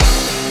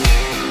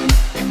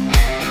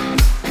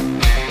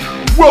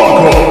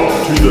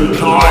Welcome to the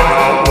Time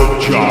Out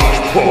with Josh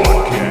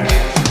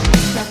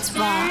podcast. That's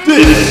right.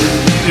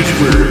 This is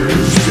where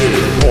you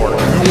spend part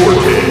of your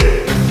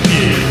day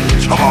in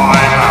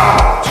time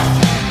out.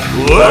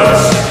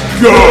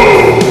 Let's go!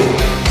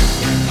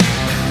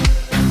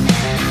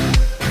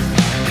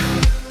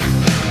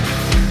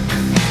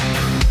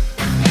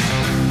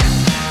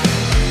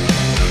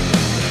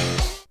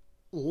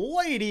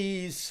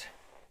 Ladies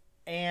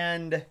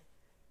and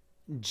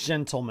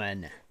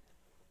gentlemen,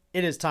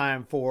 it is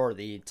time for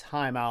the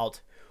Time Out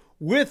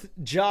with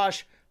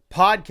Josh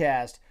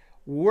podcast.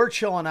 We're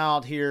chilling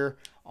out here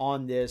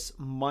on this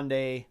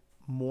Monday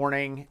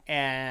morning,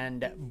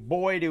 and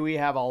boy, do we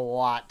have a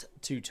lot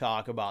to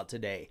talk about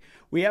today.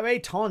 We have a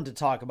ton to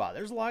talk about.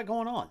 There's a lot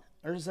going on.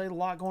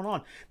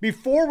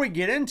 Before we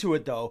get into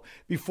it, though,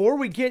 before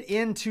we get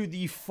into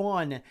the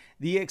fun,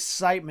 the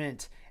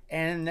excitement,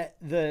 and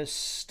the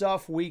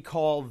stuff we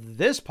call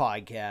this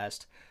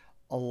podcast,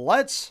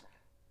 let's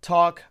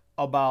talk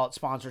about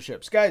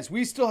sponsorships. Guys,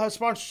 we still have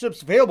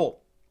sponsorships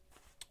available.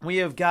 We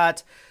have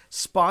got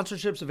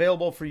sponsorships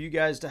available for you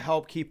guys to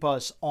help keep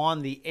us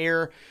on the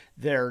air.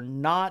 They're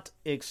not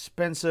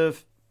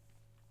expensive.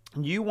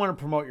 You want to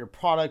promote your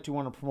product, you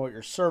want to promote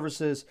your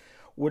services,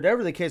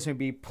 whatever the case may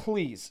be,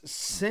 please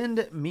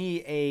send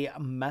me a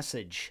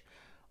message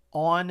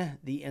on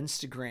the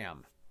Instagram.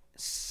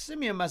 Send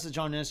me a message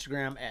on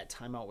Instagram at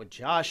Time Out with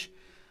Josh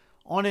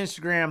on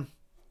Instagram.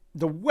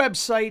 The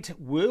website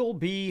will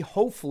be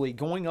hopefully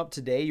going up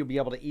today. You'll be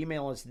able to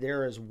email us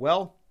there as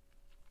well,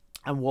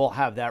 and we'll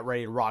have that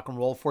ready to rock and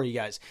roll for you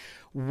guys.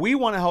 We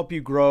want to help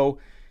you grow.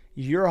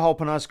 You're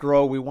helping us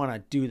grow. We want to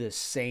do the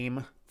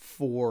same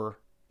for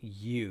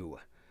you.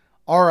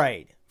 All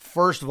right.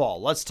 First of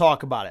all, let's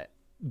talk about it.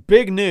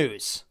 Big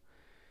news.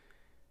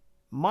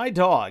 My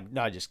dog,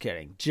 no, just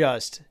kidding.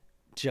 Just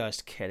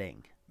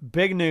kidding.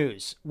 Big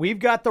news. We've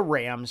got the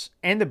Rams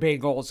and the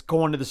Bengals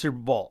going to the Super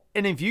Bowl.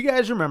 And if you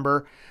guys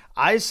remember,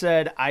 I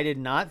said I did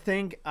not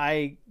think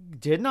the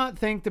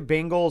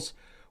Bengals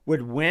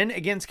would win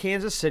against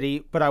Kansas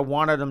City, but I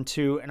wanted them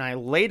to, and I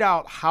laid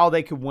out how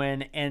they could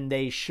win, and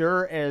they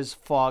sure as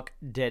fuck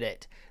did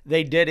it.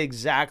 They did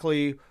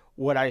exactly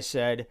what I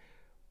said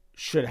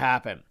should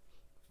happen.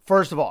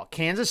 First of all,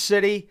 Kansas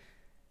City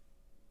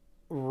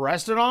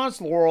rested on its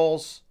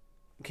laurels.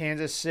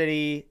 Kansas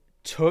City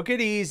took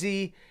it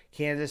easy.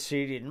 Kansas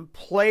City didn't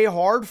play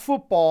hard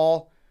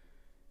football.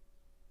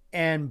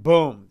 And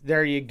boom,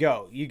 there you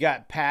go. You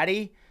got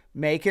Patty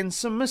making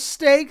some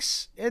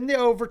mistakes in the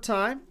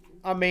overtime.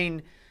 I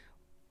mean,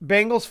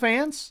 Bengals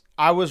fans,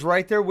 I was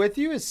right there with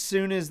you as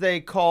soon as they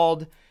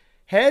called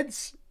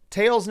heads.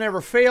 Tails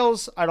never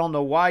fails. I don't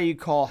know why you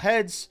call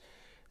heads.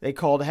 They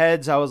called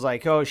heads. I was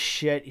like, oh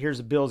shit, here's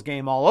a Bills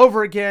game all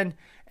over again.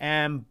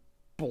 And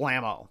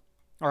blammo.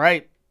 All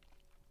right.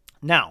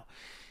 Now,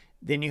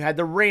 then you had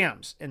the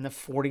Rams and the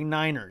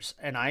 49ers.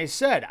 And I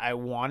said I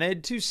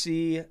wanted to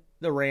see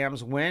the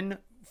Rams win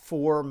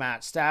for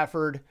Matt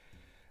Stafford.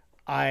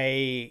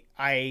 I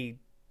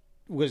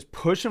was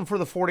pushing for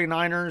the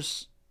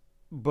 49ers,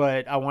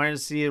 but I wanted to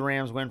see the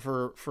Rams win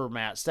for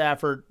Matt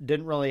Stafford.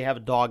 Didn't really have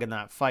a dog in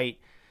that fight,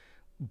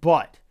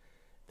 but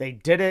they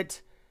did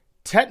it.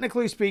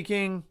 Technically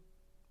speaking,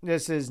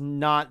 this is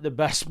not the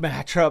best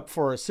matchup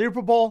for a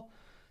Super Bowl.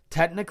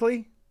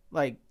 Technically,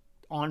 like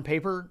on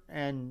paper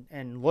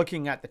and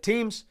looking at the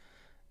teams,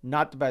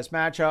 not the best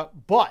matchup,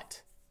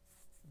 but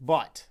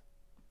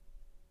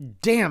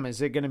damn,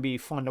 is it going to be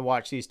fun to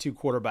watch these two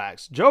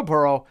quarterbacks, Joe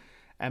Burrow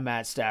and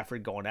Matt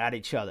Stafford, going at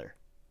each other.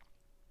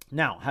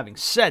 Now, having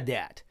said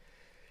that,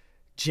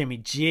 Jimmy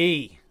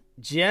Jeters,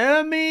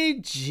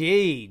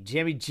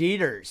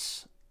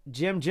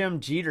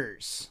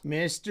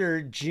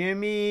 Mr.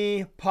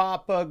 Jimmy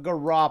Papa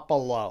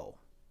Garoppolo.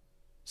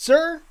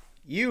 Sir,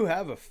 you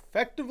have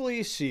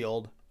effectively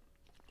sealed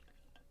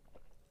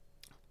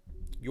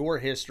your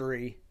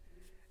history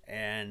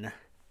in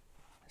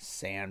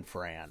San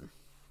Fran.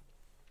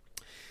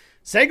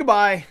 Say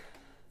goodbye.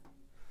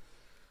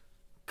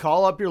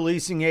 Call up your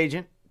leasing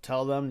agent.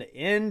 Tell them to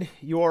end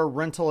your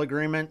rental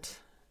agreement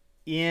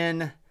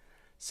in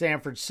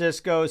San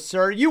Francisco.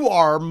 Sir, you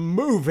are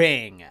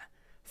moving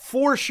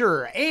for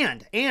sure.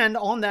 And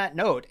on that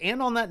note,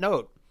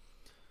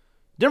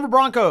 Denver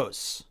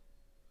Broncos,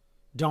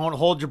 don't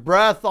hold your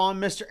breath on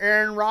Mr.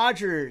 Aaron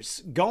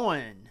Rodgers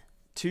going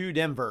to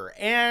Denver.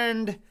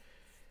 And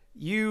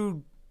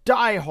you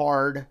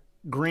diehard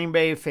Green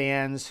Bay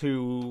fans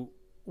who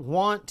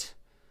want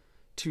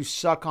to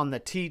suck on the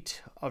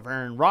teat of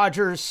Aaron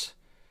Rodgers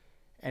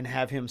and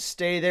have him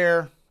stay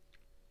there,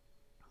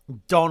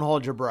 don't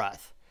hold your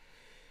breath.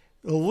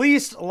 The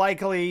least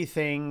likely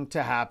thing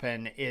to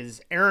happen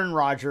is Aaron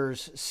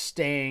Rodgers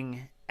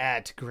staying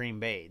at Green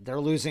Bay. They're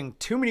losing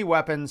too many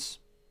weapons.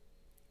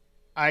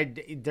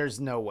 There's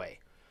no way.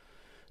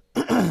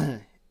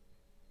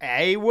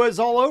 It was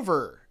all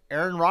over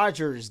Aaron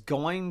Rodgers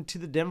going to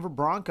the Denver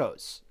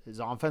Broncos. His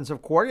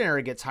offensive coordinator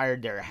gets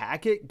hired there.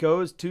 Hackett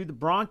goes to the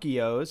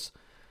Broncos.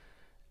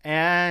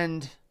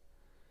 And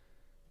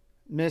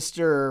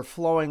Mr.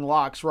 Flowing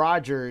Locks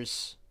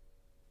Rodgers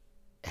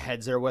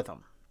heads there with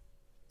him.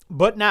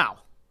 But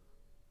now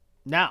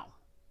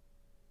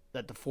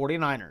that the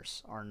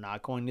 49ers are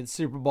not going to the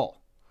Super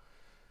Bowl,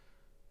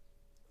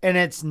 and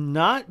it's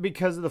not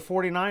because of the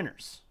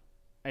 49ers,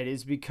 it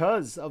is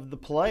because of the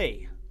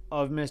play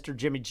of Mr.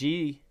 Jimmy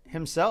G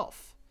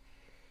himself.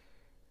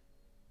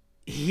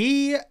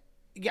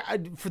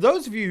 For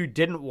those of you who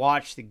didn't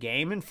watch the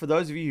game, and for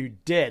those of you who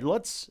did,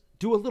 let's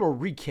do a little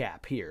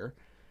recap here,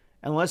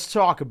 and let's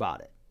talk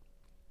about it.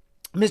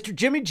 Mr.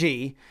 Jimmy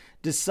G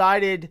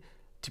decided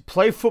to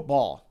play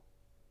football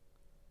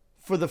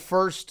for the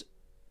first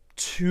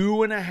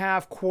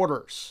 2.5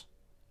 quarters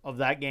of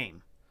that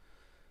game.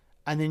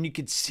 And then you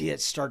could see it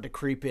start to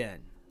creep in.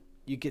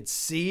 You could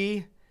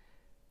see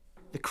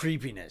the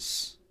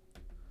creepiness,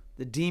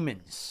 the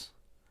demons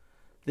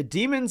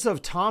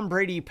of Tom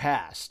Brady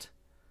past,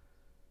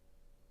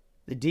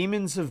 the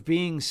demons of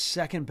being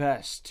second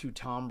best to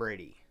Tom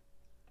Brady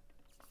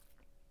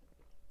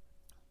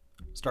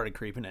started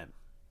creeping in.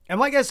 And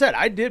like I said,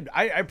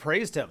 I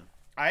praised him.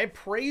 I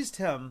praised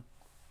him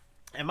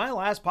in my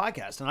last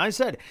podcast, and I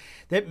said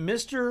that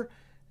Mr.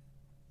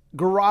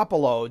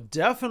 Garoppolo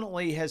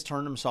definitely has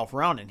turned himself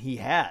around, and he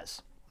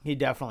has. He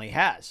definitely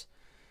has.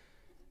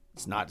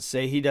 It's not to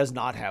say he does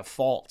not have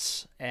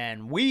faults,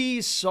 and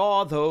we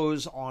saw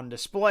those on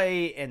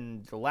display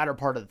in the latter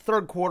part of the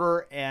third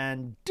quarter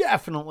and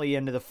definitely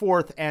into the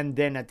fourth, and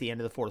then at the end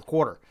of the fourth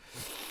quarter.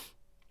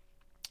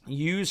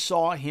 You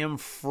saw him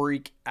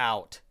freak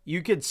out.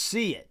 You could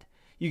see it.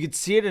 You could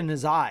see it in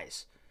his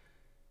eyes.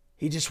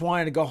 He just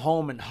wanted to go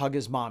home and hug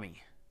his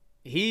mommy.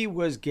 He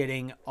was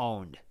getting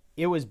owned.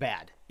 It was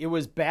bad. It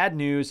was bad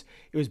news.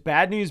 It was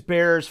bad news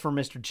bears for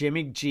Mr.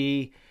 Jimmy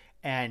G,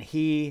 and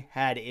he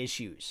had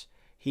issues.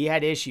 He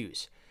had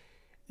issues.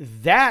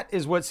 That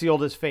is what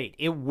sealed his fate.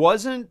 It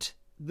wasn't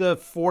the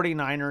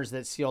 49ers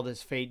that sealed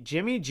his fate.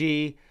 Jimmy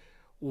G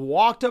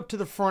walked up to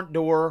the front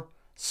door,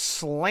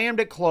 slammed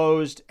it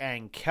closed,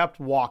 and kept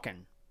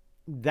walking.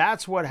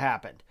 That's what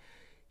happened.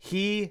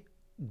 He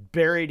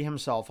buried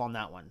himself on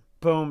that one.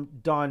 Boom,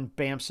 done,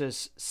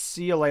 Bamsis.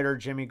 See you later,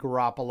 Jimmy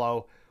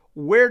Garoppolo.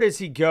 Where does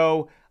he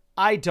go?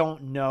 I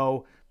don't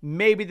know.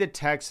 Maybe the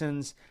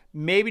Texans,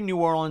 maybe New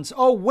Orleans.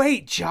 Oh,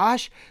 wait,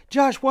 Josh,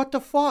 what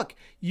the fuck?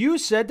 You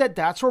said that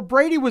that's where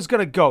Brady was going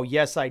to go.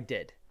 Yes, I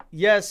did.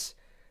 Yes,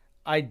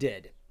 I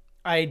did.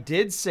 I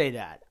did say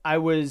that. I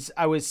was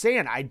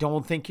saying I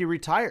don't think he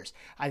retires.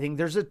 I think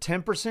there's a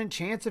 10%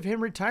 chance of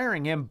him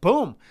retiring, and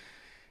boom,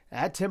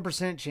 that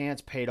 10%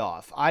 chance paid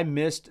off. I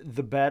missed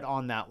the bet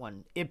on that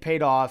one. It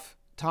paid off.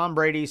 Tom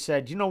Brady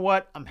said, you know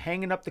what? I'm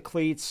hanging up the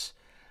cleats.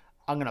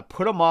 I'm going to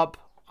put them up.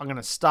 I'm going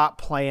to stop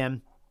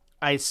playing.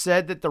 I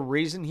said that the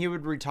reason he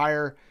would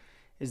retire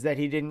is that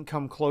he didn't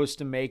come close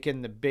to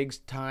making the big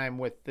time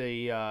with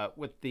the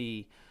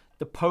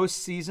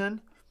postseason.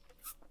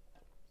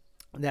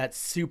 That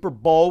Super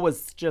Bowl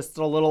was just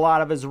a little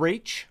out of his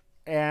reach,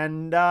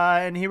 and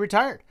he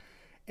retired.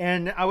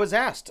 And I was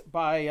asked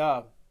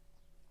by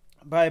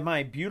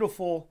my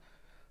beautiful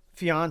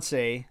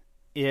fiance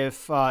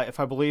if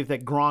I believe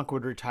that Gronk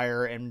would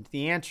retire, and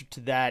the answer to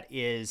that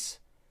is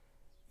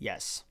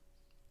yes.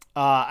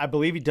 I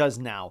believe he does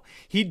now.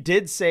 He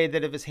did say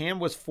that if his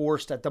hand was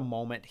forced at the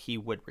moment, he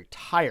would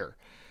retire.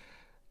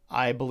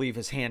 I believe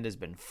his hand has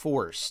been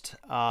forced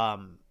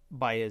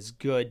by his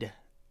good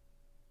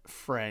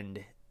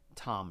friend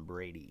Tom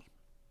Brady.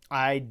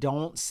 I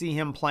don't see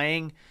him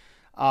playing.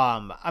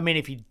 I mean,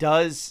 if he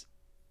does,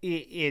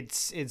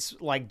 it's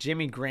like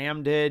Jimmy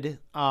Graham did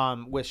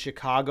with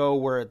Chicago,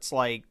 where it's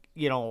like,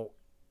 you know,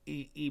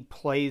 he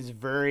plays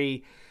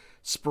very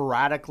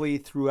sporadically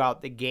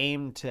throughout the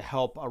game to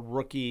help a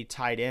rookie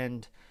tight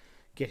end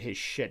get his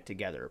shit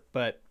together.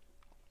 But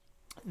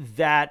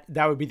that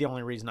would be the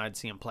only reason I'd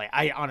see him play.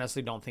 I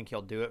honestly don't think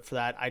he'll do it for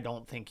that. I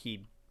don't think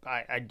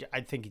I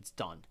think he's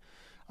done.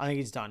 I think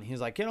he's done.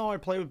 He's like, you know, I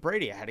played with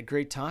Brady. I had a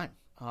great time.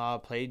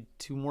 Played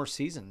 2 more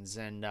seasons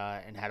and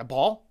had a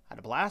ball, had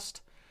a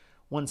blast,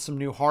 won some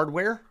new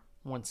hardware,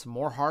 won some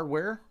more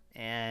hardware,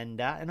 and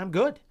I'm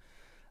good.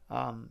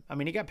 I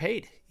mean, he got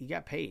paid.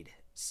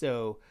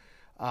 So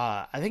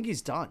I think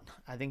he's done.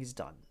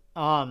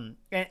 And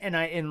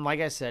like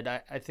I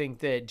said, I think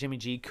that Jimmy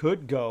G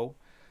could go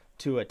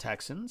to a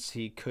Texans.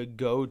 He could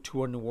go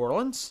to a New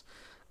Orleans.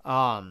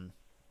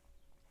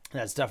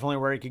 That's definitely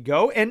where he could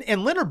go.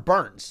 And Leonard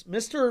Burns,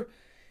 Mr.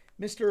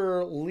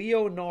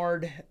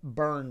 Leonard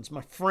Burns,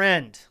 my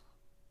friend,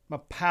 my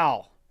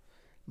pal,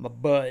 my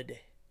bud.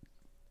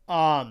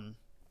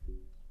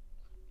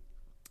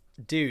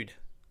 Dude.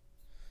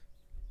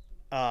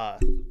 I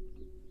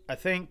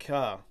think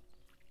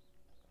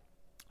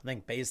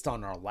based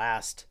on our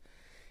last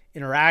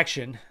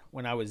interaction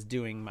when I was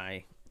doing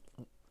my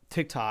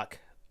TikTok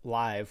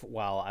live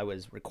while I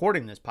was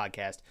recording this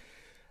podcast,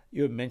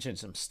 you had mentioned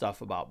some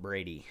stuff about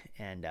Brady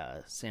and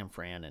San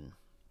Fran, and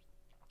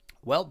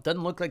well,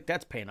 doesn't look like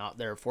that's paying out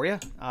there for you.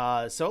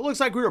 So it looks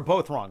like we were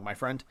both wrong, my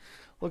friend.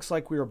 Looks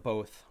like we were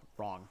both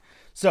wrong.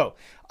 So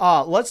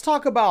let's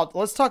talk about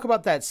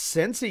that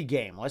Cincy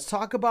game. Let's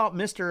talk about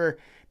Mr.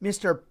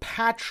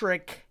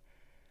 Patrick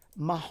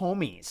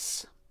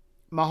Mahomes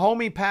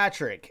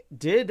Patrick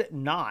did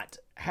not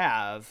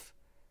have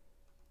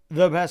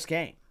the best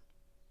game.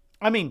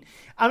 I mean,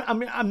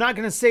 I'm not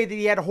going to say that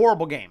he had a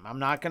horrible game. I'm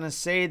not going to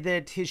say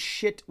that his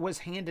shit was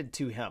handed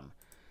to him.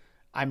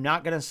 I'm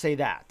not going to say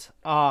that.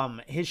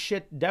 His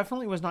shit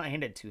definitely was not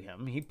handed to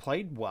him. He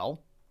played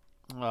well.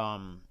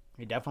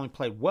 He definitely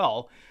played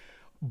well.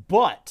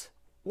 But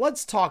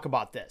let's talk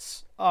about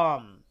this.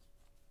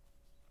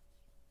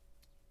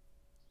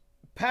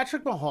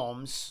 Patrick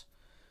Mahomes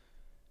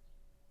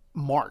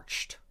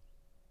marched.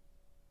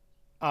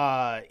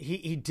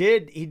 He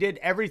did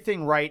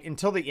everything right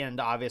until the end,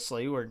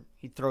 obviously, where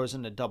he throws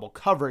into double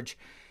coverage.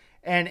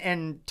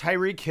 And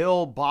Tyreek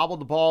Hill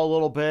bobbled the ball a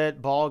little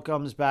bit. Ball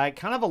comes back.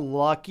 Kind of a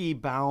lucky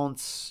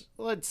bounce.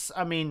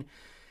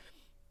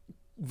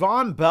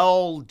 Von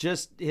Bell,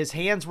 just his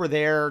hands were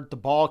there. The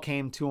ball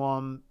came to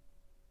him.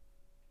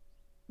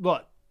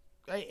 Look,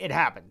 it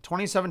happened.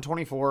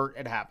 27-24,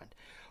 it happened.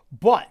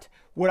 But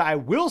what I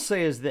will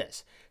say is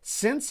this.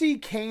 Since he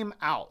came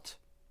out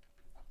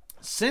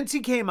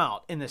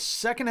in the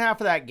second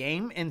half of that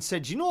game and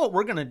said, you know what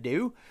we're going to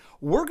do?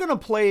 We're going to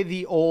play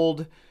the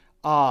old,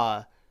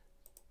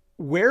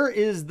 where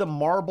is the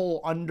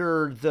marble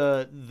under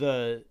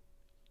the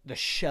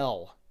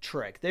shell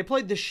trick? They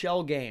played the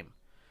shell game.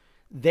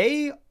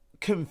 They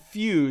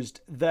confused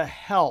the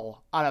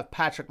hell out of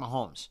Patrick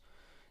Mahomes.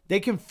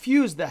 They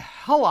confused the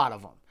hell out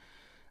of him.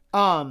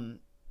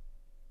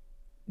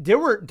 There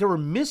were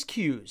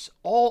miscues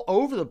all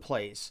over the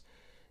place.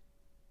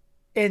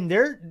 And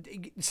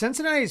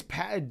Cincinnati's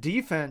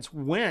defense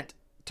went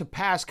to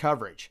pass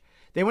coverage.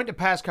 They went to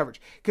pass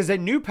coverage because they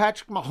knew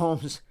Patrick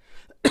Mahomes,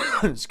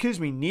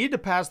 needed to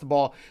pass the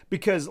ball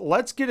because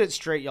let's get it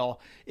straight, y'all.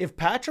 If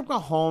Patrick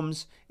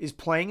Mahomes is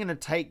playing in a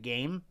tight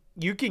game,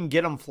 you can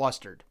get him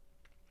flustered.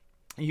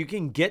 You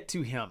can get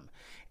to him.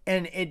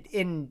 And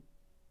in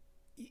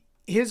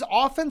his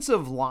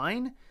offensive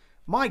line,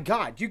 my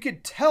God, you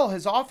could tell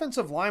his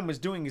offensive line was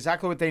doing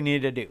exactly what they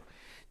needed to do.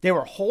 They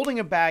were holding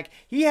it back.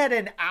 He had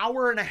an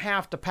hour and a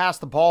half to pass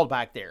the ball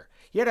back there.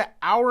 He had an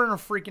hour and a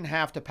freaking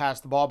half to pass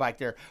the ball back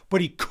there,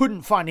 but he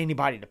couldn't find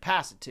anybody to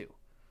pass it to.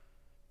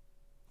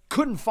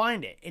 Couldn't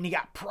find it, and he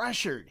got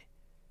pressured.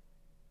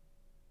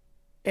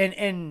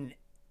 And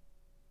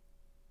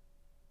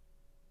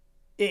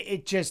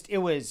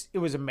it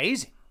was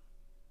amazing.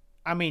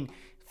 I mean,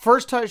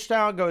 first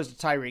touchdown goes to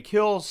Tyreek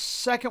Hill.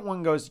 Second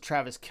one goes to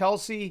Travis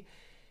Kelce.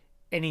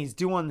 And he's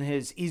doing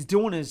his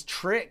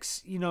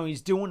tricks,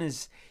 he's doing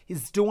his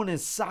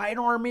side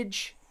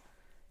armage.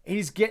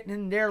 He's getting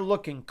in there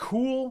looking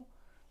cool.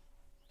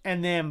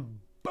 And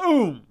then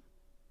boom.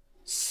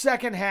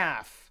 Second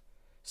half.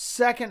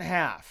 Since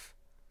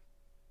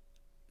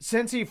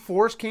he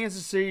forced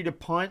Kansas City to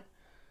punt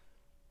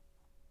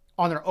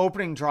on their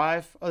opening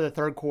drive of the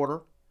third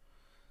quarter,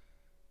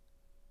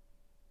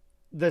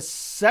 the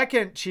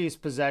second Chiefs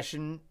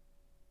possession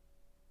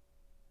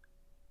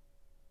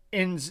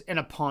ends in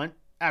a punt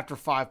after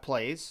 5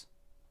 plays.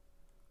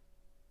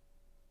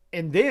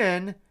 And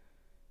then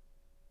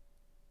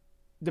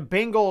the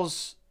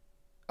Bengals,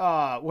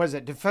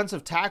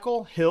 defensive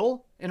tackle,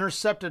 Hill,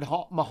 intercepted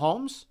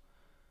Mahomes.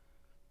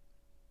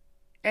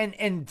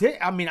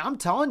 I'm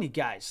telling you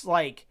guys,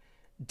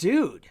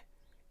 dude,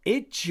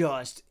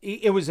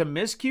 it was a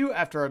miscue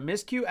after a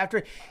miscue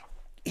after.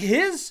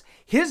 His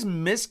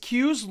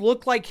miscues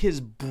look like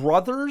his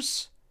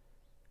brother's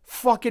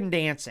fucking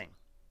dancing.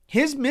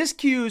 His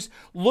miscues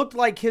looked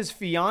like his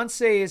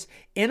fiance's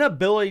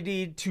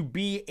inability to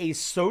be a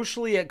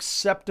socially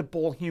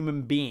acceptable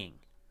human being.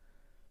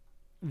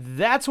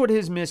 That's what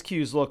his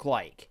miscues look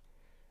like.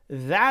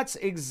 That's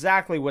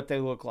exactly what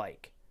they look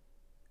like.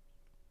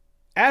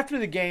 After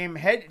the game,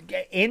 head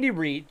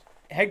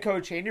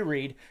coach Andy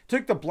Reid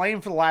took the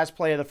blame for the last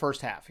play of the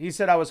first half. He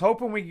said, I was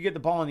hoping we could get the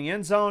ball in the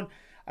end zone.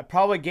 I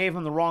probably gave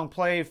him the wrong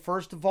play.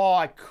 First of all,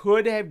 I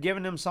could have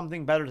given him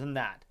something better than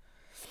that.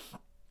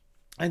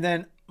 And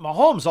then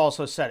Mahomes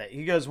also said it.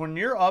 He goes, when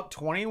you're up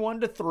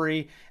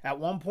 21-3 at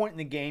one point in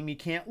the game, you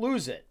can't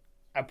lose it.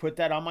 I put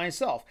that on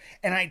myself.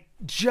 And I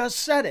just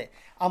said it.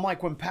 I'm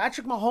like, when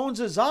Patrick Mahomes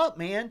is up,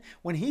 man,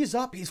 when he's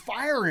up, he's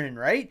firing,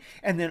 right?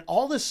 And then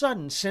all of a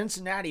sudden,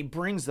 Cincinnati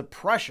brings the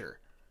pressure.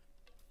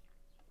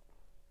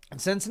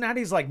 And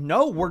Cincinnati's like,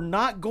 no, we're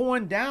not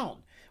going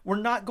down.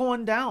 We're not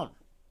going down.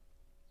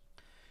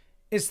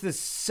 It's the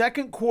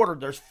second quarter.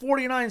 There's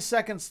 49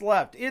 seconds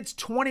left. It's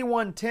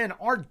 21-10.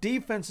 Our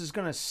defense is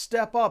going to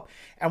step up,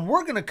 and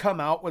we're going to come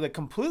out with a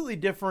completely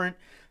different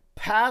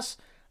pass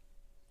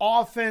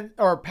offense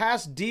or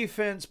pass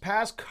defense,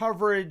 pass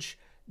coverage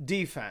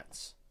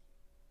defense.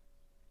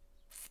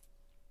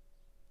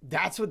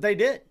 That's what they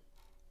did.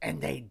 And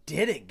they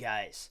did it,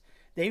 guys.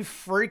 They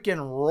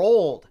freaking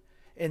rolled.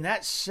 In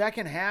that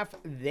second half,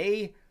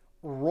 they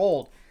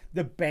rolled.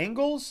 The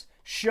Bengals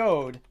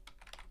showed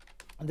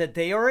that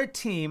they are a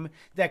team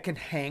that can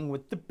hang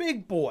with the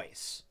big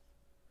boys.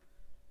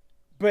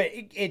 But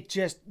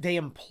they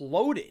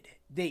imploded.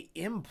 They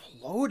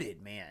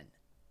imploded, man.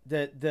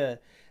 The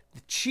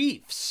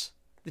Chiefs,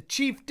 the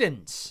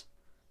Chieftains,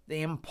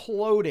 They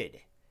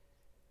imploded.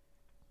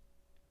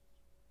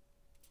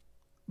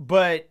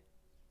 But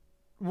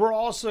we're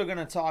also going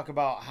to talk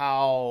about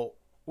how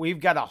we've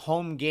got a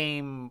home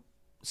game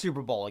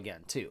Super Bowl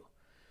again, too.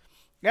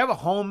 We have a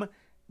home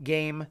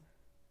game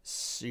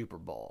Super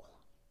Bowl.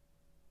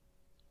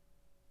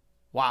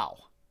 Wow.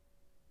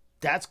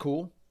 That's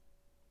cool.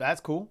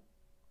 That's cool.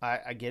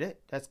 I get it.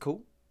 That's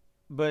cool.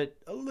 But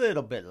a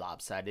little bit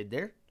lopsided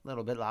there. A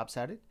little bit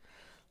lopsided.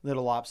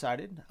 Little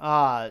lopsided.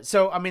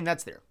 So, I mean,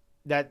 that's there.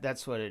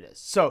 That's what it is.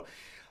 So,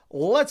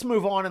 let's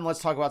move on and let's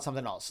talk about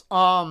something else.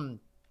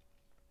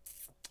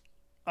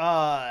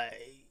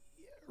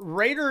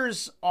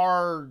 Raiders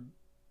are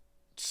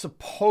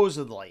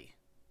supposedly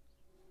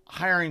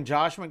hiring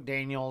Josh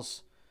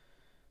McDaniels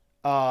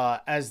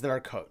as their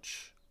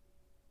coach.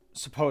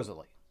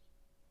 Supposedly.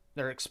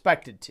 They're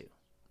expected to.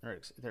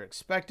 They're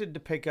expected to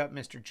pick up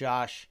Mr.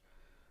 Josh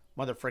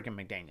motherfucking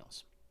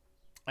McDaniels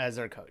as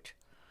their coach.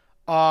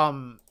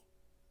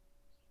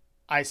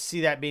 I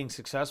see that being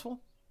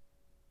successful.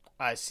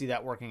 I see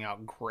that working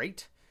out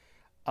great.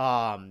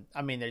 I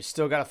mean, they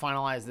still got to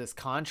finalize this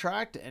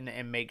contract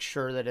and make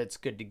sure that it's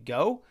good to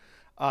go.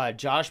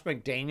 Josh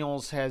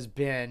McDaniels has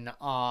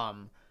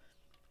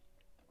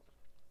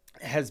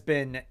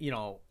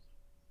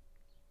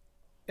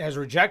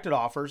rejected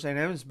offers and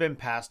has been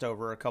passed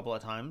over a couple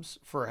of times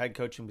for head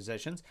coaching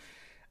positions.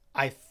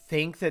 I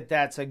think that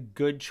that's a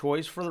good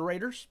choice for the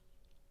Raiders.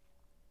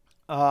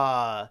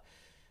 I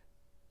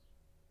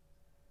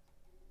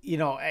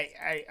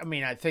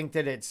mean, I think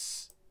that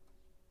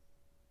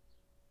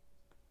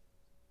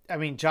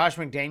Josh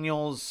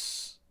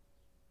McDaniels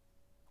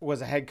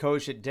was a head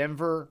coach at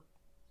Denver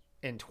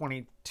in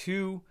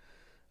 22.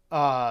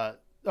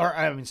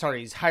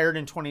 He's hired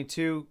in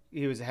 22.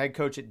 He was a head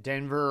coach at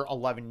Denver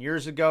 11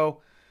 years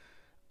ago.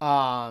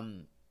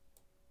 And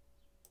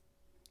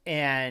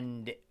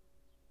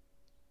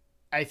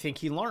I think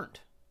he learned.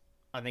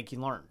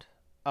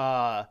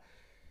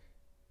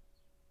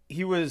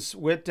 He was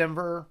with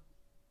Denver.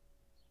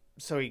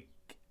 So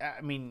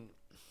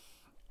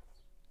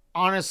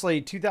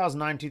honestly,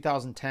 2009,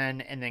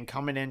 2010, and then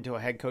coming into a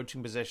head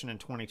coaching position in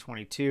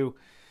 2022,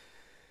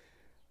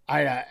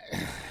 I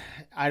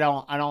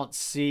don't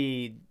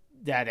see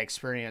that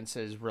experience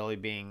as really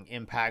being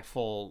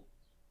impactful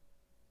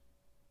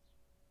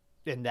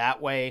in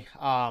that way.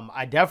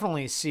 I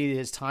definitely see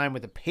his time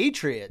with the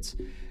Patriots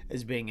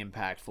as being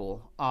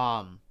impactful.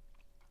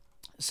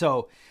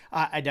 So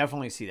I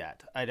definitely see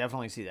that.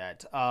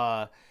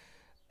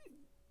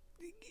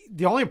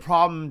 The only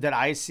problem that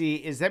I see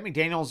is that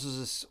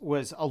McDaniels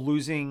was a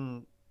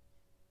losing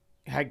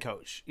head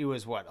coach. He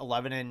was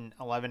 11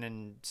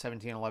 and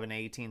 17, 11 and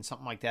 18,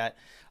 something like that.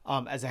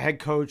 As a head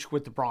coach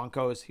with the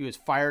Broncos, he was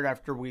fired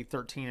after week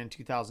 13 in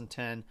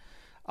 2010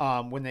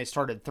 when they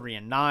started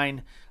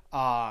 3-9.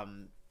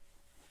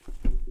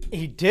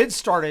 He did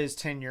start his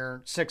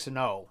tenure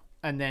 6-0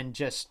 and then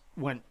just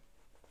went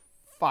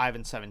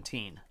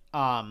 5-17.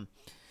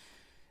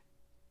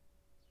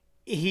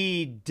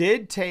 He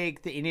did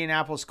take the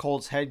Indianapolis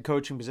Colts head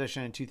coaching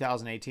position in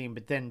 2018,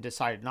 but then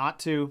decided not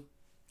to.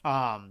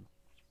 And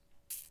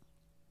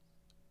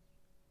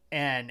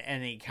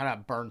he kind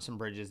of burned some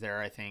bridges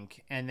there, I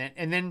think. And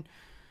then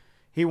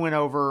he went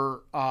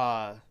over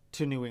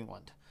to New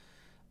England.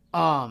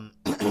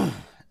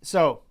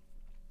 So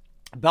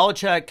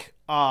Belichick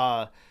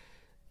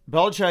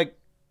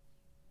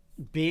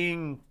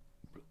being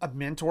a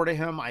mentor to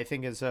him, I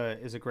think is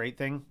a great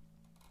thing.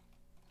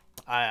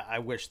 I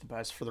wish the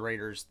best for the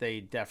Raiders.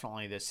 They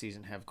definitely this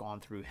season have gone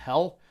through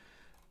hell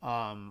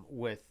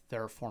with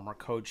their former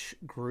coach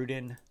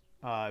Gruden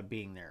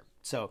being there.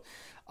 So,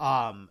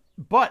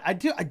 but I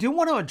do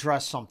want to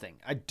address something.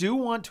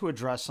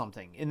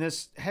 In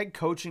this head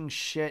coaching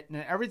shit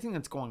and everything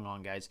that's going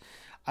on, guys.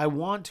 I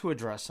want to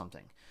address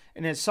something,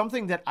 and it's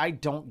something that I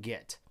don't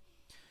get.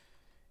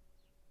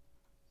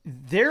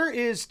 There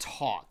is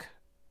talk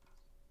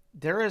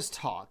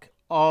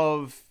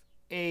of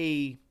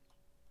a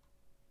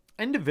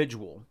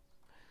individual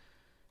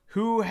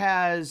who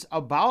has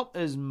about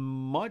as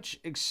much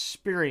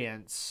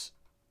experience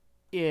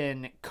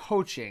in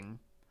coaching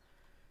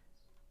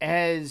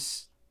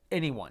as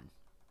anyone.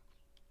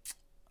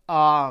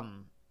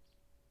 And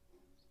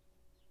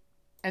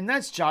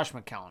that's Josh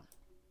McCown.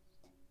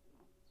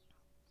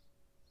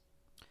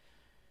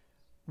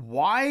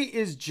 Why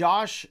is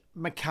Josh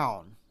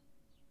McCown,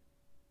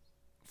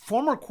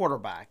 former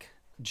quarterback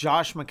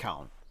Josh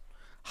McCown,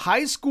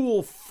 high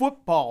school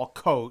football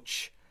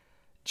coach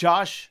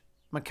Josh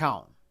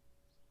McCown,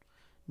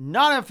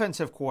 not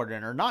offensive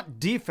coordinator, not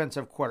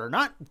defensive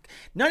coordinator,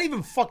 not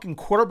even fucking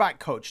quarterback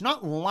coach,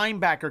 not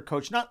linebacker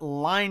coach, not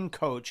line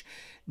coach,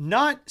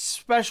 not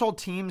special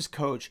teams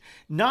coach,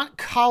 not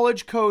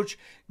college coach,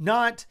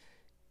 not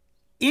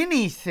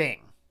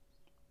anything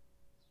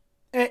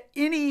at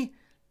any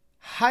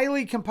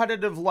highly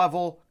competitive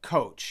level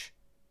coach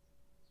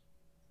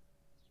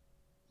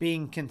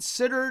being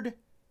considered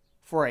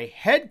for a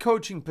head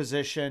coaching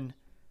position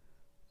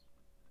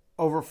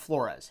over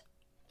Flores.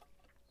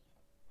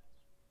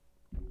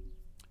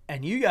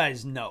 And you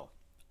guys know,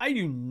 I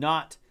do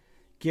not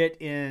get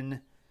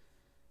in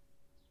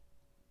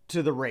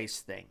to the race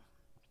thing.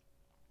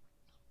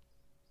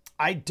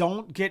 I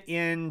don't get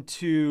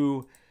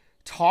into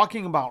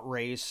talking about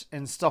race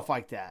and stuff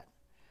like that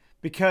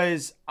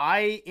because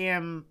I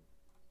am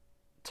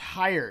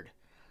tired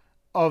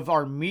of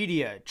our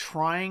media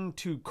trying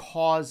to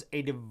cause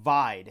a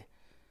divide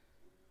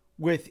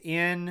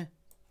within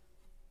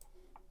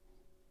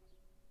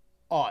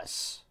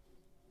us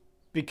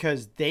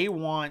because they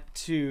want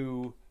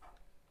to,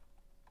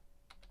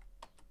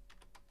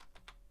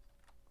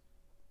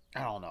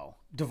 I don't know,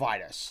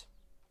 divide us.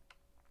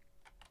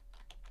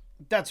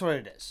 That's what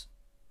it is.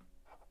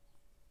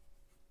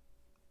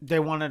 They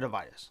want to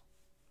divide us.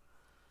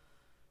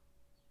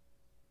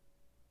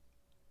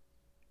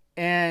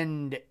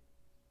 And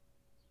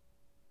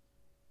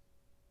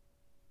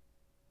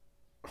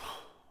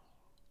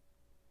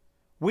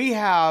we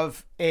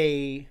have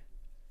a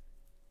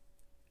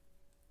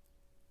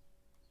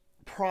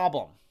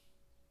problem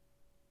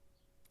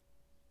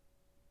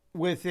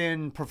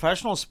within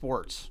professional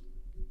sports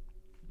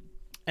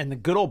and the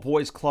good old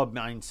boys club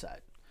mindset,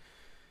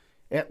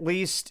 at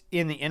least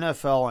in the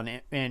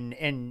NFL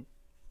and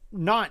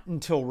not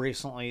until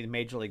recently, the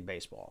Major League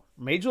Baseball.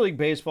 Major League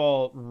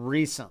Baseball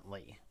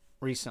recently,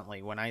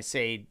 when I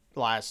say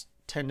last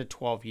 10 to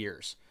 12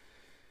 years,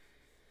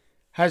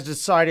 has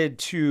decided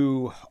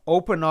to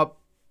open up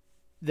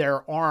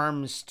their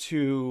arms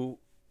to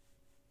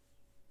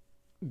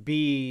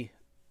be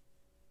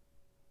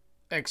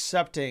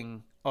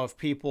accepting of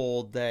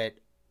people that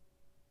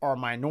are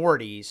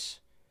minorities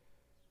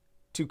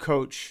to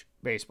coach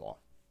baseball.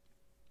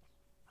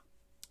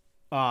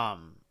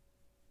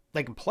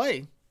 They can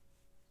play,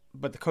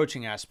 but the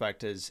coaching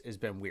aspect has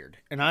been weird.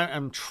 And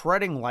I'm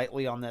treading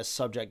lightly on this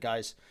subject,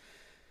 guys,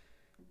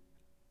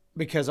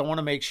 because I want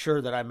to make sure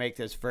that I make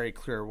this very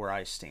clear where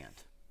I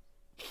stand.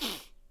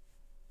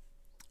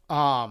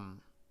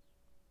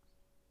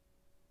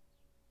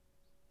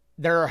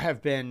 There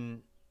have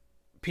been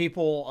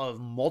people of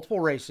multiple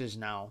races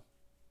now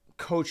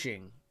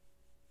coaching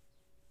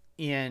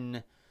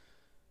in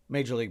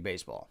Major League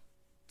Baseball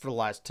for the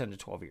last 10 to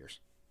 12 years.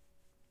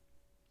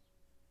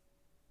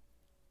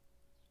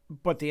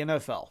 But the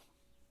NFL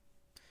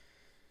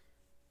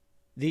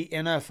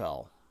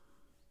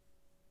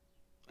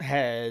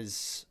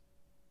has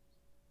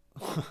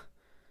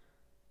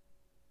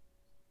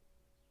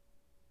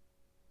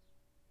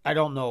I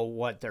don't know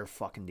what their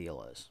fucking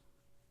deal is.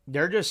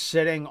 They're just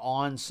sitting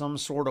on some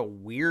sort of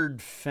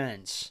weird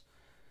fence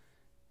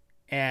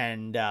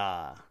and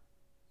not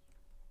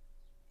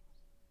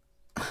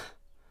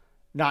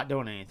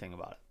doing anything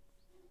about it.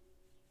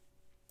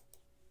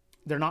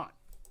 They're not.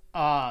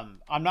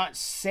 I'm not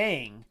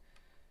saying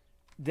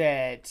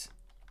that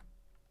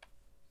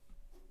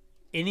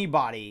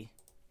anybody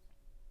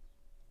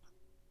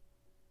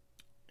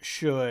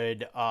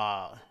should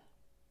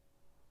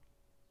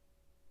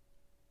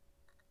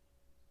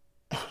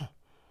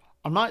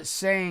I'm not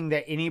saying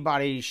that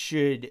anybody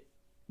should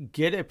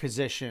get a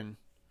position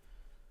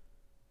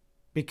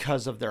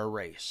because of their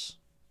race.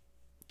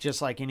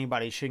 Just like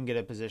anybody shouldn't get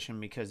a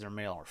position because they're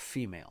male or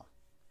female.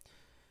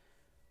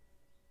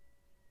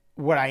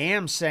 What I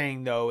am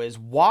saying, though, is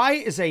why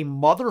is a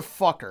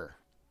motherfucker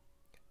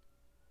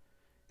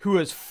who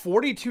is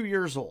 42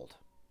 years old,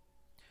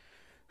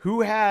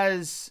 who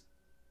has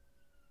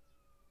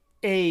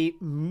a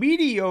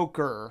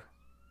mediocre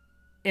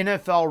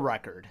NFL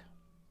record,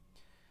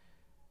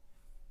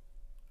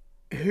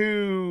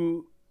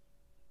 who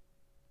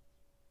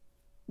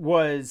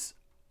was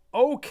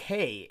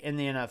okay in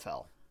the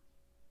NFL,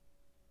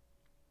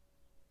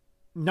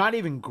 not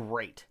even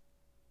great,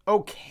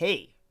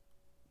 okay,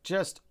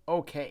 just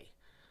okay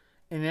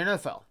in the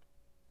NFL,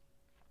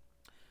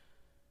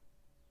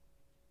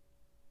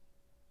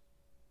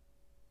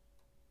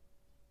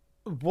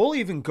 we'll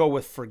even go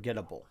with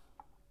forgettable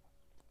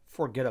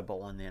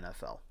in the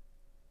NFL,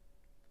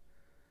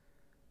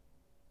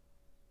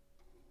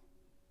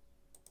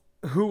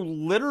 who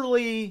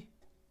literally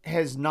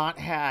has not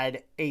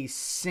had a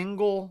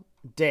single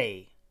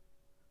day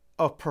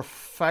of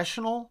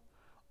professional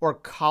or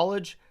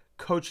college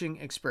coaching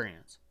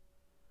experience,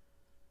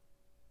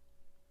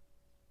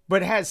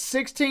 but has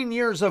 16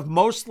 years of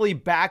mostly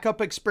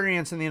backup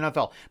experience in the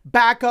NFL.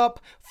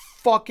 Backup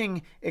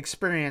fucking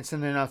experience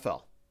in the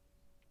NFL.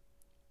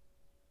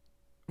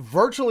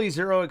 Virtually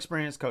zero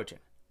experience coaching.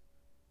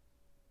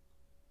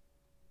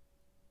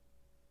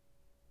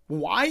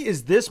 Why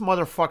is this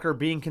motherfucker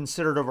being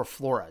considered over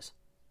Flores?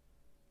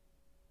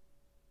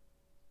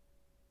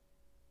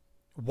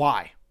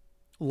 Why?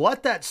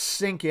 Let that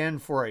sink in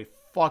for a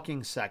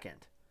fucking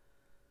second.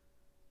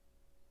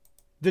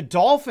 The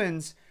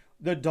Dolphins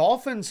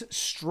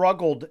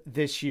struggled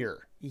this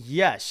year.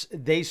 Yes,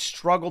 they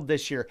struggled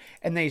this year.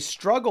 And they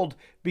struggled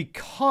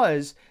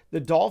because the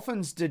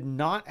Dolphins did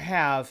not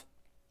have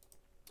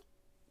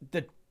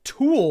the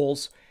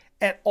tools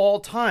at all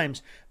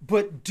times.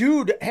 But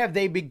dude, have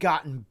they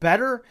gotten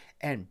better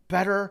and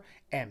better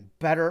and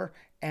better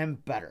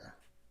and better.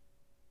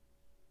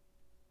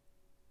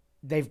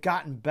 they've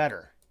gotten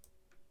better.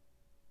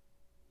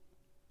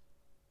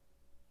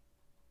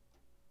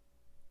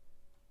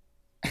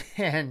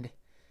 And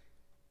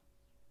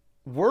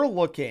we're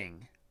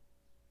looking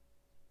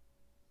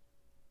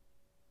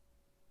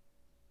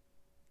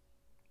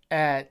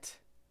at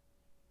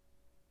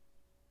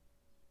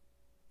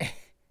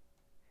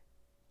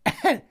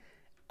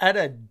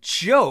a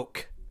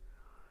joke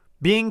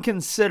being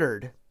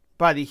considered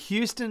by the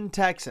Houston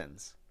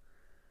Texans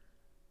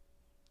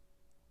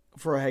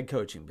for a head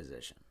coaching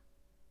position.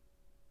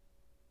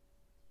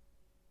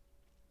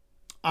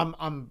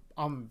 I'm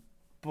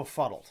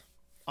befuddled.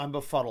 I'm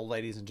befuddled,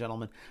 ladies and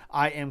gentlemen.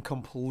 I am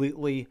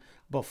completely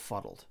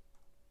befuddled.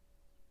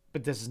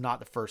 But this is not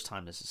the first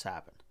time this has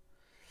happened.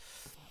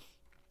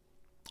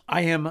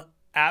 I am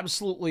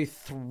absolutely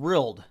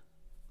thrilled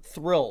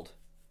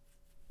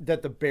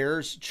that the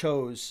Bears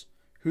chose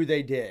who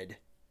they did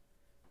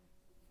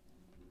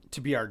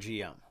to be our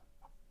GM.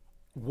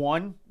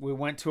 1, we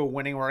went to a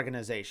winning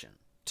organization.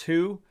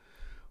 2,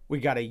 we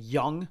got a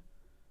young,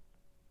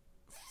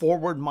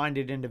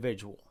 forward-minded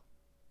individual.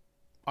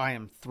 I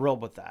am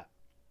thrilled with that.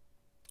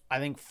 I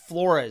think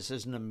Flores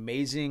is an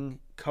amazing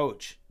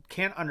coach.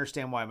 Can't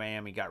understand why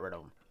Miami got rid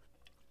of him.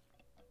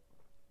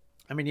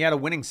 I mean, you had a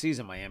winning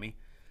season, Miami.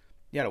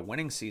 You had a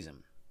winning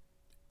season.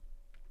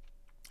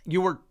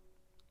 You were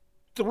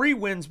 3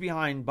 wins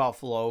behind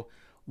Buffalo,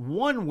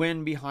 1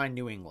 win behind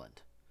New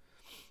England.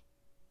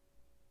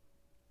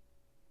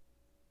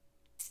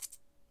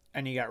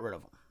 And you got rid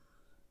of them.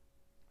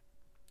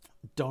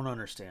 Don't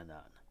understand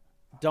that.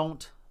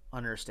 Don't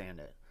understand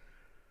it.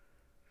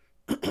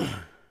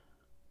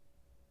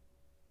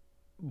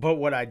 But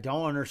what I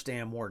don't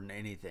understand more than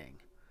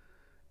anything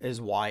is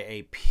why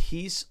a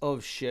piece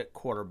of shit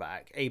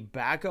quarterback, a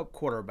backup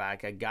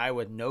quarterback, a guy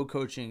with no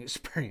coaching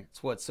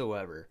experience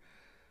whatsoever.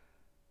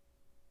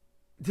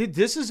 Dude,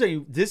 this is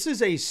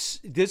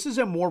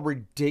a more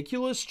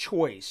ridiculous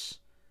choice.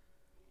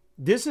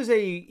 This is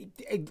a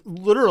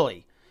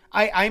literally.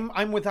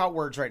 I'm without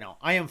words right now.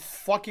 I am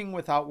fucking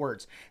without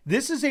words.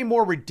 This is a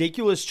more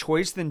ridiculous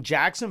choice than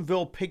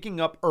Jacksonville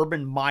picking up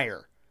Urban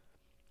Meyer.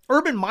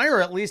 Urban Meyer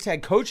at least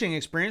had coaching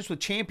experience with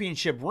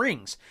championship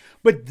rings.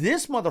 But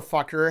this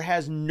motherfucker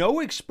has no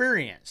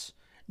experience.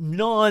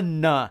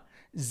 None.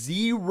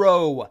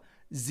 Zero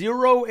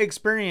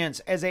experience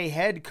as a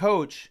head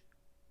coach.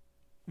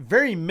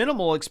 Very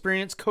minimal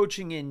experience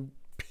coaching in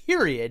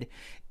period.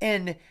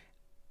 And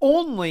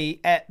only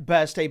at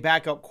best a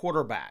backup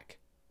quarterback.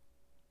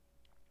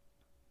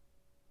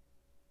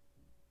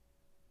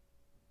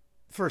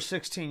 For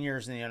 16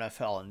 years in the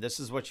NFL. And this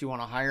is what you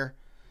want to hire?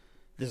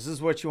 This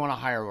is what you want to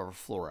hire over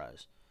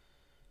Flores.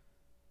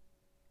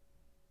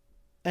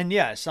 And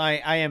yes, I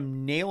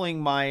am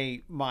nailing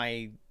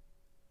my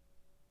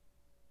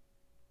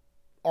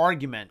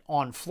argument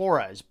on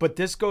Flores, but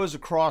this goes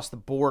across the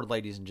board,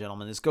 ladies and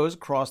gentlemen. This goes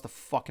across the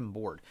fucking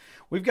board.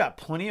 We've got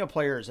plenty of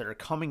players that are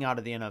coming out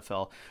of the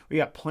NFL. We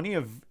got plenty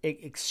of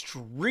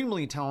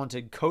extremely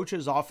talented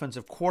coaches,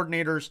 offensive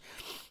coordinators,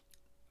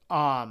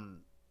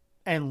 and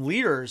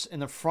leaders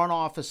in the front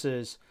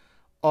offices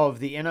of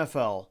the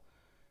NFL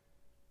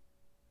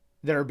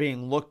that are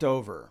being looked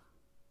over.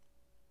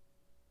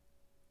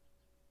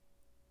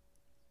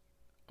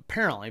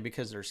 Apparently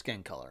because of their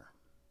skin color.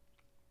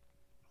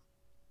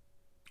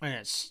 And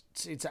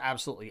it's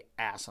absolutely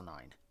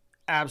asinine.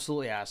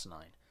 Absolutely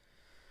asinine.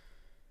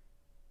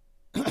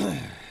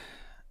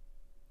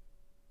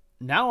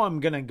 Now I'm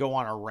going to go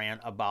on a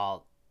rant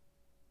about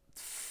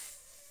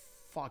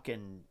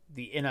fucking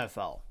the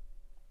NFL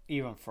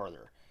even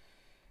further.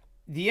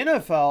 The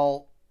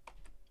NFL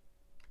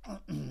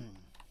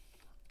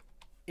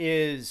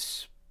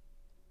is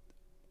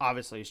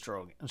obviously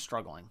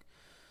struggling.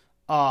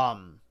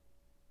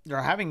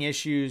 They're having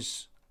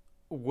issues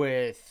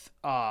with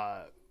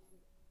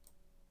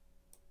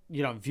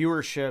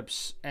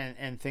viewerships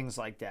and things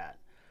like that.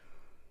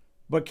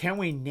 But can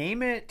we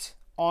name it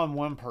on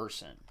one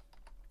person?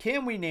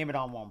 Can we name it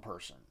on one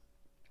person?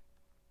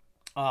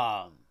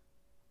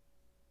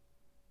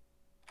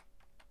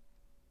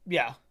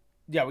 Yeah,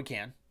 we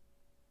can.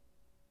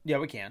 Yeah,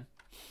 we can.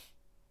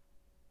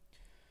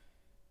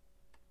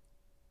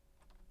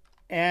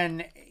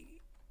 And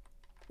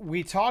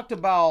we talked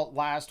about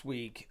last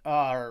week,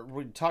 or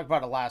we talked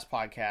about it last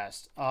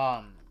podcast.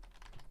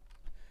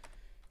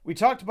 We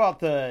talked about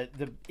the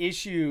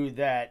issue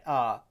that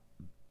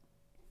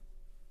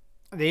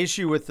the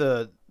issue with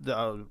the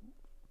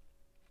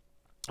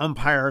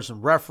umpires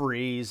and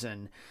referees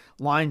and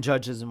line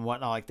judges and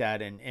whatnot like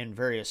that in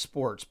various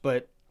sports,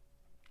 but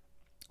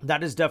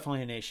that is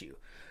definitely an issue.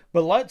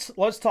 But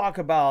let's talk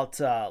about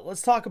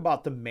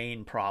the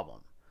main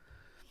problem.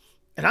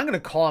 And I'm going to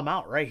call him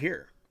out right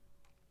here.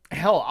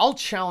 Hell, I'll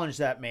challenge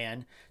that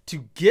man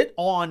to get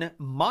on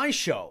my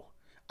show.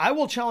 I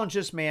will challenge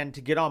this man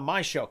to get on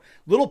my show.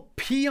 Little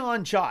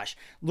peon Josh.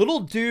 Little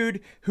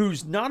dude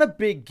who's not a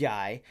big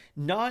guy.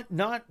 Not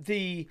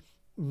the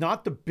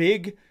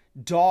big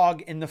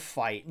dog in the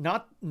fight.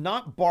 Not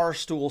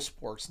Barstool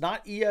Sports.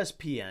 Not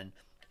ESPN.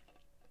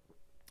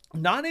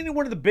 Not any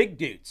one of the big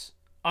dudes.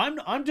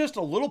 I'm just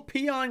a little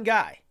peon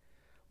guy.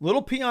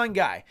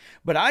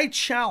 But I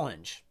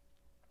challenge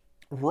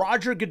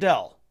Roger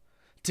Goodell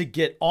to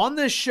get on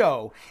this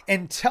show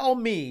and tell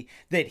me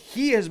that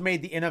he has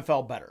made the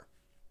NFL better.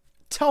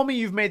 Tell me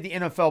you've made the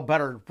NFL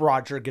better,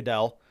 Roger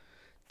Goodell.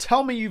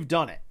 Tell me you've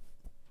done it.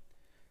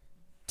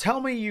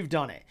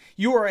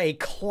 You are a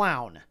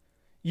clown.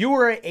 You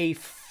are a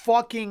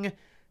fucking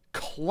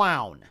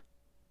clown.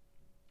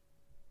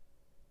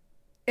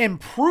 And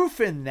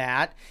proof in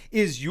that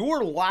is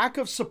your lack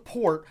of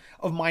support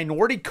of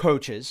minority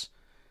coaches.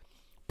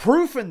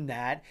 Proof in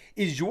that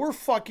is your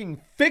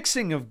fucking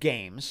fixing of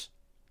games.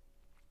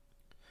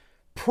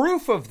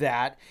 Proof of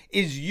that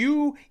is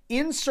you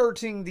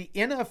inserting the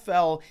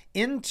NFL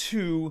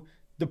into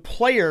the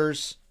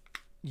players'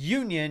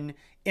 union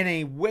in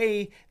a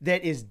way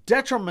that is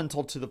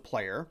detrimental to the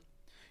player.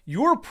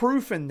 Your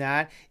proof in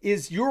that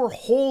is your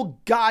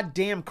whole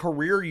goddamn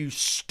career, you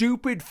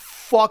stupid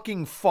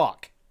fucking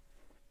fuck.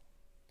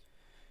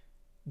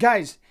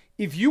 Guys,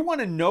 if you want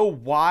to know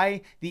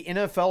why the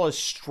NFL is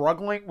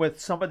struggling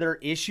with some of their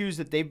issues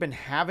that they've been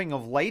having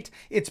of late,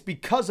 it's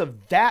because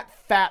of that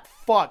fat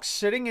fuck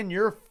sitting in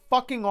your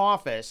fucking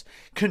office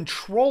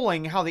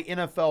controlling how the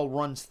NFL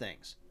runs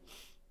things.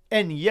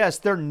 And yes,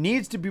 there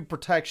needs to be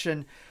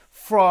protection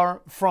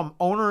from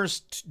owners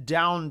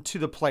down to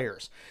the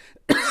players.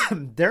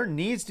 There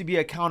needs to be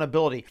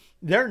accountability.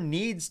 There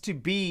needs to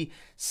be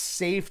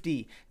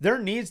safety. There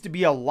needs to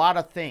be a lot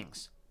of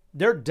things.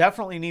 There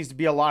definitely needs to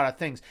be a lot of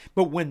things.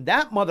 But when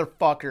that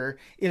motherfucker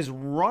is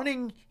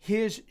running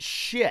his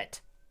shit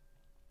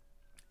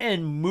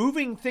and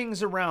moving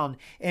things around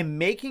and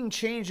making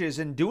changes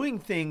and doing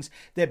things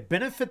that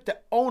benefit the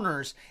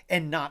owners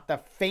and not the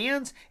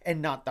fans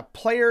and not the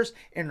players,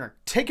 and their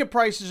ticket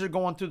prices are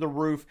going through the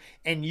roof,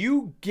 and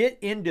you get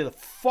into the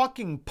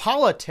fucking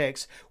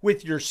politics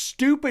with your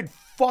stupid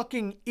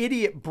fucking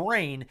idiot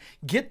brain,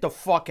 get the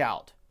fuck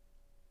out.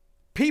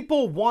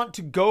 People want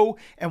to go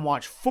and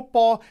watch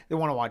football. They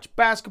want to watch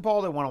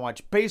basketball. They want to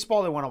watch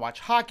baseball. They want to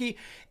watch hockey.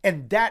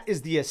 And that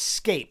is the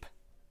escape.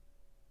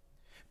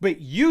 But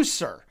you,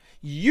 sir,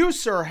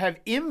 have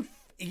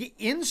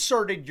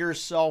inserted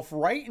yourself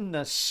right in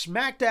the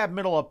smack dab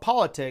middle of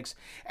politics,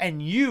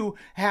 and you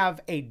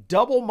have a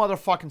double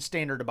motherfucking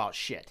standard about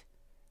shit.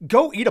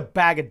 Go eat a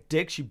bag of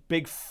dicks, you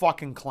big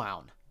fucking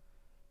clown.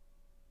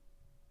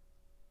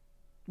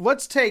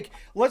 Let's take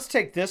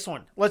this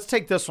one.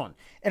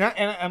 And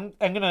I'm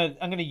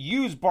gonna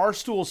use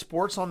Barstool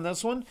Sports on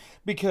this one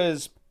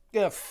because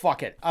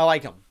fuck it. I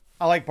like them.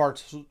 I like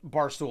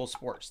Barstool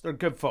Sports. They're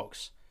good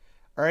folks.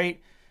 All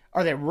right.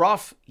 Are they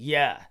rough?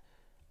 Yeah.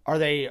 Are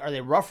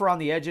they rough around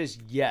the edges?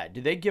 Yeah.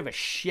 Do they give a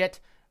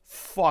shit?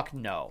 Fuck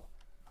no.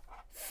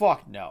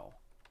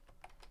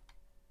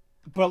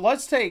 But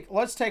let's take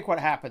what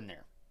happened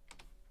there.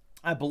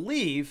 I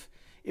believe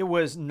it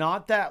was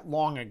not that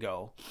long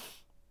ago,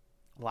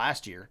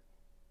 last year,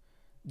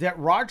 that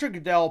Roger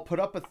Goodell put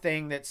up a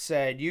thing that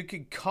said you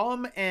could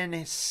come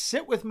and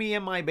sit with me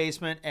in my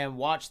basement and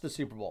watch the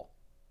Super Bowl.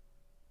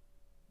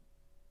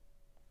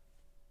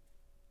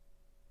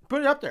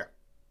 Put it up there.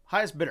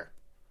 Highest bidder.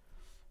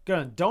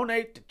 Gonna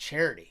donate to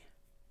charity.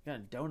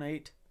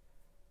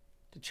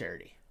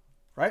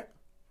 Right?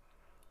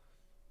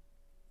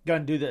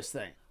 Gonna do this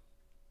thing.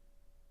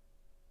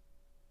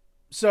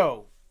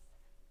 So,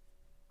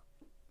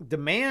 the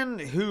man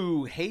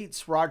who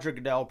hates Roger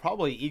Goodell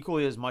probably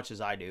equally as much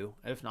as I do,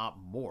 if not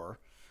more,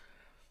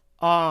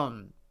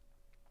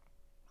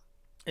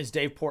 is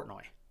Dave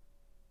Portnoy.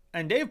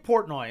 And Dave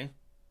Portnoy,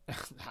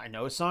 I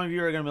know some of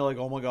you are going to be like,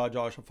 oh my God,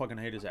 Josh, I fucking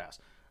hate his ass.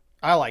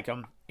 I like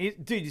him.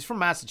 Dude, he's from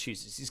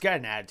Massachusetts. He's got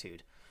an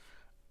attitude.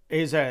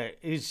 He's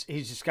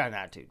just got an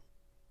attitude.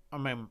 I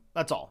mean,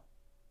 that's all.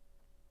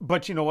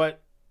 But you know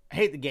what?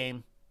 Hate the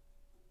game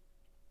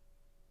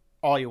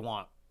all you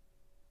want.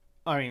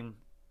 I mean,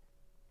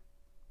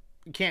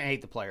 you can't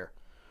hate the player.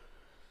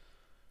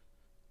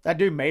 That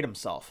dude made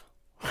himself.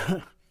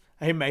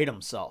 He made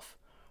himself.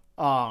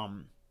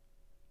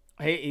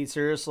 He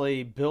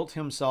seriously built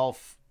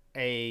himself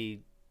a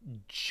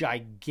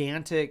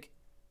gigantic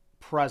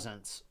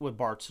presence with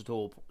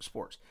Barstool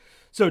Sports.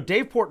 So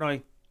Dave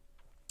Portnoy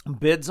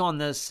bids on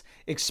this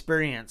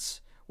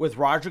experience with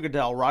Roger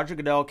Goodell. Roger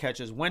Goodell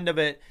catches wind of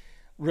it,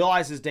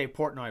 realizes Dave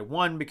Portnoy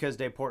won because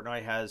Dave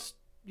Portnoy has,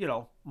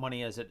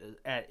 money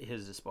at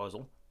his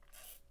disposal,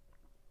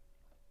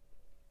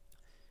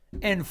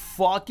 and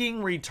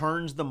fucking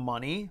returns the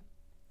money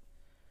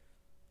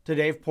to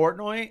Dave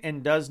Portnoy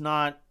and does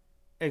not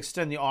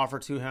extend the offer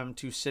to him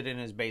to sit in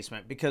his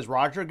basement because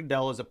Roger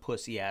Goodell is a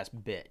pussy ass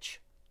bitch.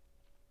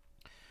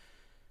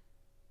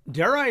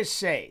 Dare I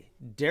say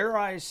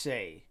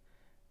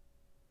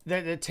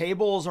that the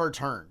tables are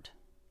turned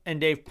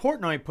and Dave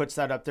Portnoy puts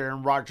that up there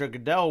and Roger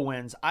Goodell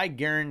wins. I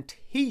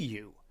guarantee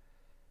you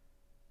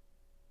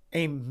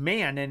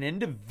an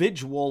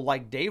individual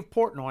like Dave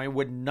Portnoy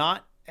would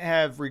not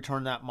have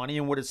returned that money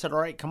and would have said, all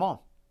right, come on.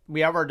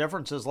 We have our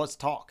differences. Let's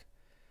talk.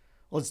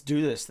 Let's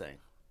do this thing.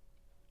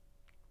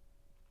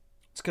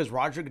 It's because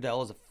Roger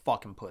Goodell is a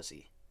fucking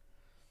pussy.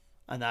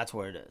 And that's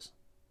what it is.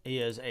 He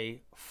is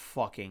a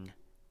fucking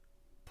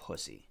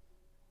pussy.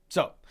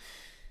 So,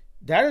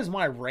 that is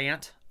my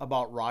rant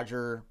about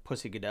Roger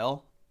Pussy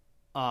Goodell.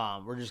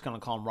 We're just going to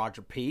call him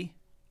Roger P.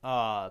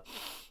 And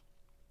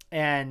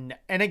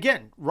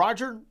again,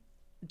 Roger,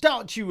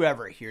 doubt you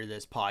ever hear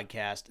this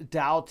podcast.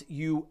 Doubt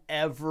you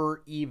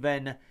ever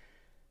even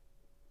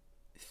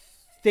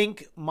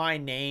think my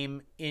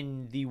name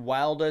in the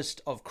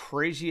wildest of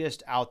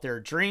craziest out there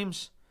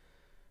dreams.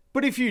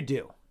 But if you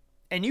do,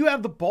 and you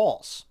have the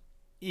balls,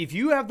 if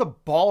you have the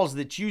balls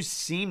that you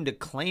seem to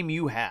claim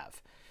you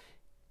have,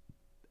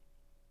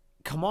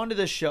 come on to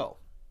the show.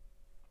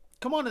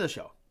 Come on to the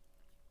show.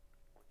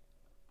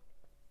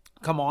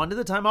 Come on to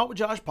the Time Out with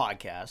Josh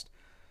podcast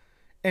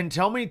and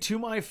tell me to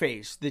my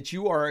face that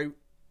you are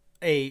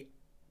a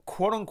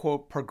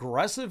quote-unquote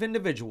progressive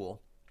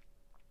individual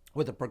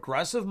with a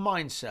progressive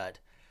mindset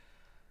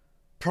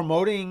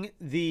promoting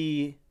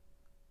the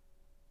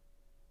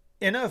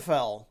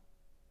NFL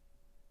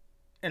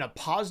in a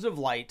positive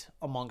light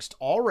amongst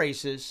all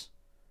races.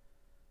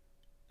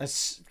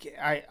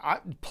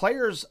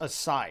 Players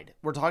aside,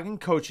 we're talking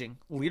coaching,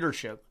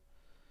 leadership,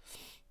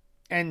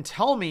 and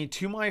tell me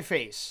to my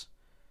face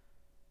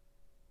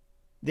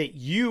that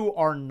you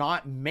are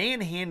not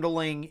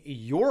manhandling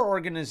your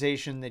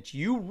organization that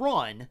you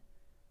run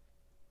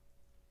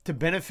to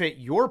benefit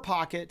your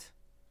pocket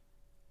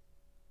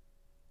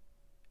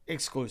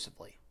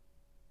exclusively.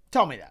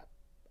 Tell me that.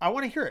 I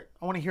want to hear it.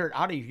 I want to hear it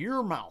out of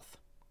your mouth.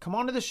 Come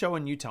on to the show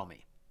and you tell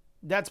me.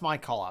 That's my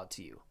call out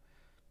to you.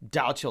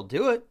 Doubt you'll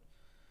do it.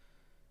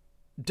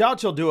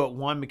 Doubt you'll do it,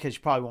 one, because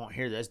you probably won't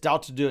hear this.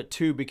 Doubt you'll do it,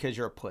 two, because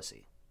you're a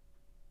pussy.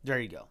 There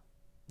you go.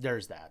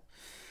 There's that.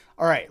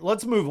 All right,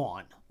 let's move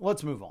on.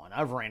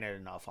 I've ranted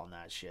enough on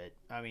that shit.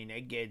 I mean,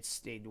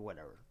 it's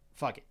whatever.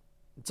 Fuck it.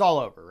 It's all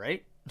over,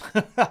 right?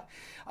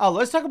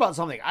 Let's talk about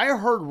something. I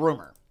heard a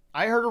rumor.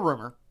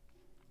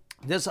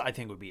 This, I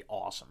think, would be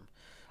awesome.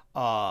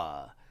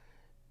 Honestly,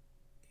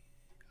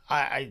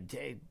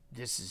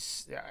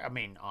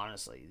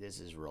 this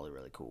is really,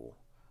 really cool.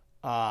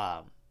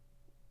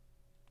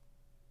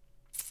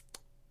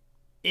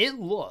 It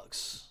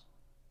looks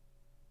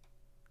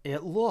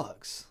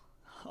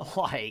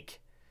like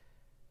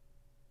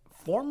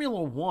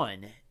Formula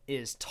One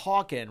is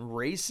talking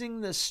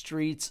racing the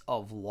streets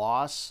of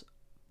Las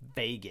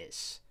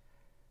Vegas.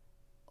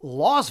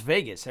 Las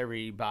Vegas,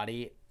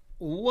 everybody,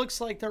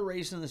 looks like they're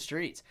racing the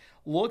streets.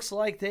 Looks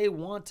like they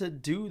want to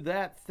do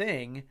that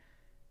thing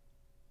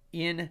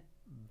in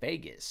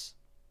Vegas.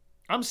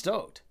 I'm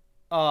stoked.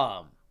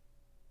 I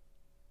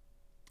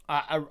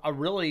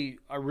really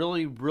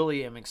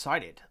am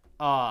excited.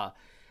 I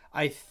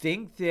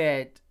think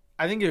it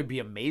would be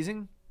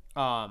amazing.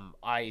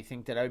 I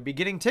think that I would be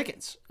getting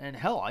tickets, and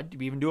hell, I'd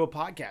even do a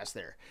podcast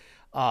there.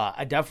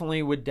 I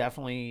would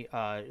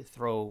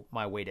throw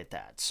my weight at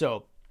that.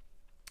 So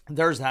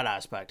there's that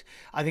aspect.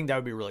 I think that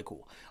would be really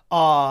cool.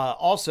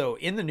 Also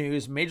in the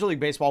news, Major League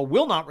Baseball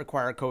will not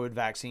require a COVID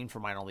vaccine for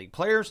minor league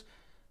players.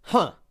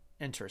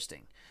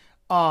 Interesting.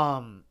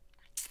 So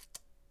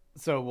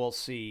we'll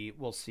see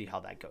how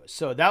that goes.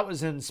 So that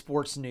was in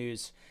sports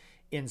news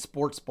in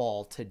sports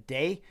ball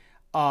today.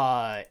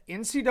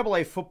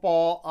 NCAA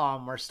football,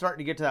 we're starting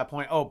to get to that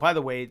point. Oh, by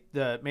the way,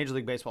 the Major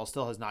League Baseball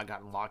still has not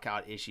gotten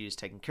lockout issues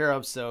taken care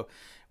of, so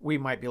we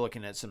might be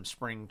looking at some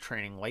spring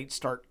training late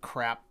start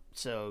crap.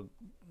 So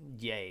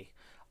yay.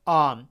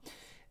 The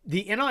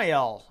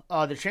NIL,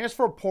 the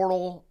transfer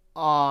portal,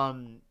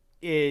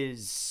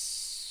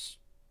 is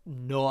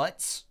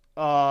nuts.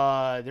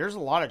 There's a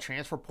lot of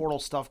transfer portal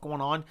stuff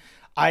going on.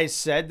 I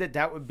said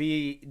that would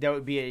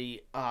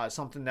be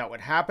something that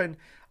would happen.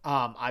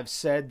 I've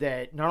said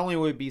that not only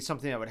would it be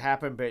something that would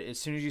happen, but as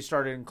soon as you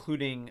started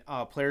including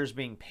players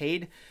being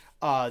paid,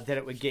 that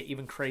it would get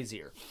even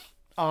crazier.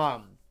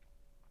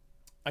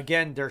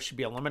 Again, there should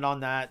be a limit on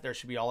that. There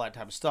should be all that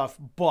type of stuff.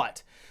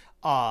 But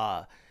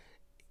I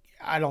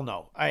don't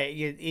know.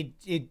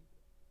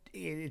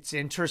 It's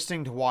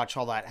interesting to watch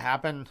all that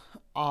happen.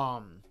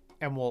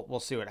 And we'll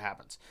see what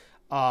happens.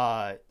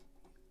 I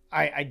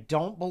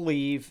don't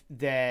believe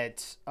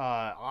that,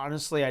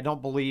 honestly, I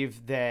don't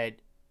believe that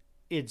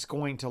it's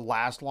going to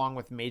last long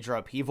with major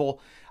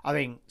upheaval. I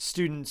think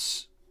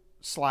students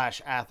 /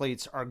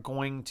 athletes are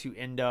going to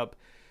end up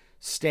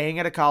staying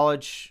at a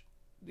college.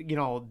 You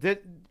know,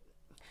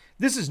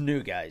 this is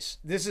new, guys.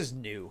 This is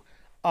new.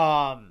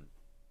 You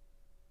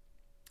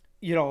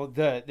know,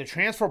 the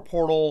transfer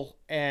portal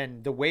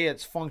and the way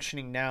it's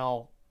functioning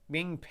now,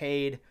 being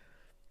paid,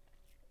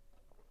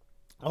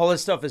 all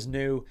this stuff is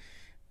new.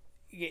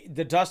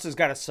 The dust has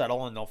got to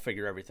settle and they'll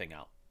figure everything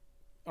out.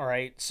 All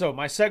right. So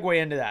my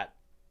segue into that.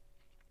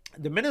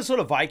 The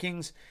Minnesota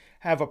Vikings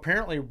have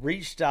apparently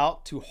reached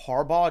out to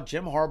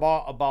Jim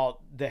Harbaugh,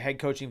 about the head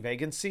coaching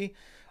vacancy.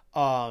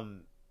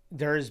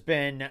 There's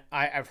been,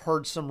 I've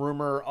heard some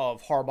rumor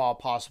of Harbaugh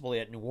possibly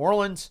at New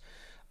Orleans,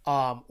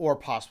 or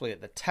possibly at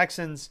the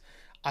Texans.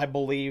 I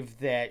believe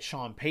that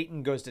Sean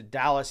Payton goes to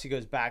Dallas. He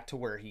goes back to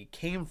where he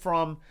came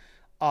from.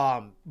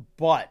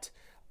 But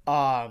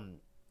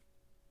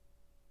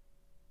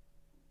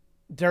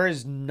there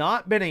has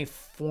not been a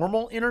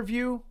formal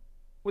interview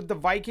with the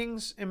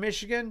Vikings in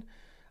Michigan,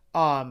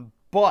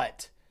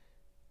 but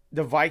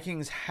the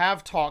Vikings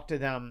have talked to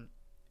them,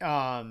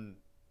 and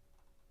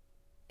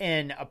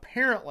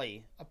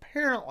apparently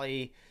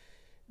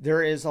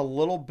there is a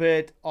little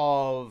bit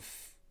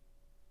of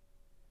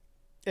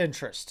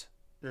interest.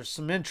 There's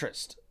some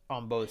interest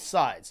on both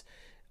sides.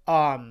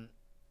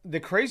 The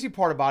crazy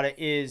part about it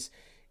is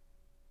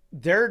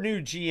their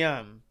new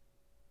GM,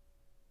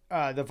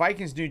 the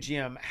Vikings' new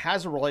GM,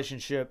 has a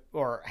relationship,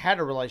 or had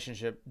a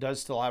relationship, does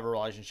still have a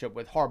relationship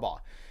with Harbaugh.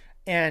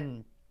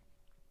 And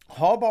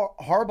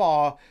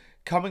Harbaugh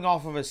coming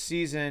off of a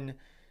season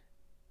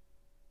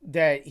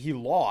that he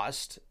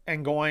lost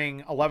and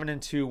going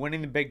 11-2,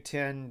 winning the Big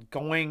Ten,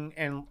 going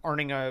and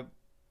earning a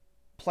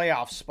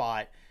playoff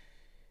spot,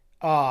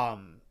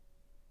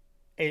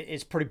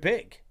 it's pretty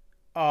big.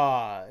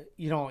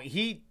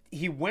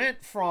 He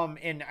went from,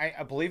 and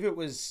I believe it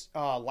was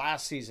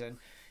last season,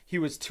 he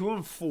was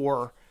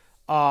 2-4,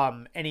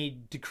 and he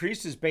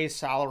decreased his base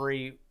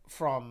salary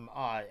from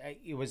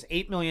it was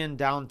 $8 million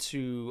down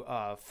to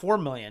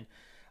 $4 million,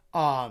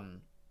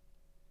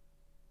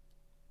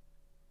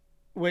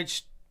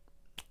 which,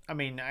 I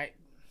mean,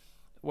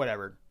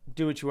 whatever,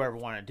 do what you ever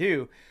want to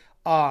do.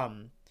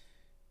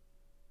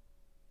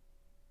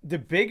 The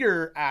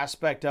bigger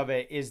aspect of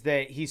it is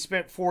that he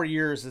spent 4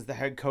 years as the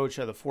head coach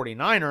of the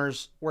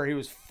 49ers, where he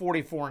was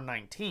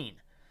 44-19.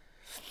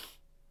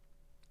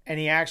 And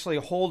he actually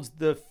holds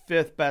the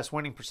 5th best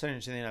winning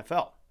percentage in the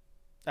NFL,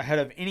 ahead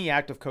of any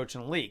active coach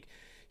in the league.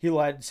 He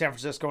led San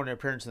Francisco in an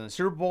appearance in the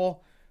Super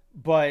Bowl,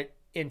 but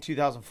in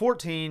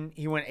 2014,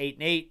 he went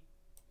 8-8,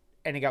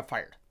 and he got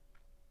fired.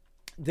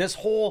 The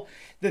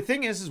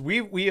thing is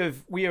we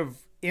have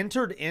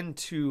entered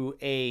into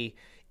a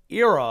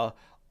era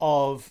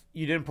of,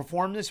 you didn't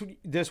perform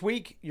this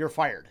week, you're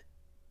fired.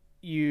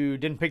 You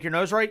didn't pick your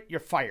nose right, you're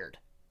fired.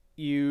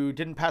 You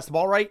didn't pass the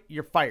ball right,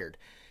 you're fired.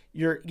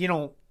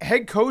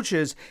 Head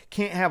coaches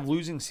can't have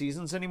losing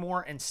seasons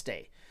anymore and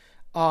stay.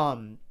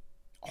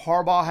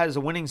 Harbaugh has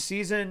a winning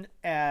season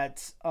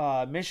at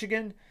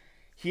Michigan.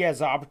 He has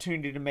the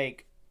opportunity to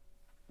make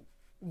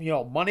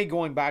money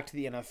going back to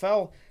the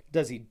NFL.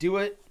 Does he do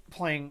it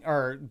playing,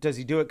 or does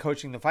he do it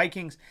coaching the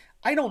Vikings?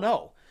 I don't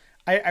know.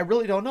 I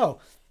really don't know.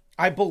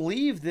 I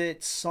believe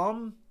that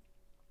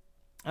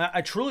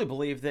I truly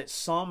believe that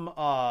some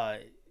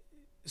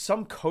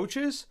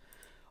coaches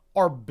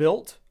are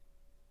built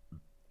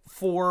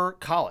for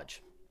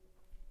college.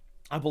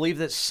 I believe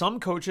that some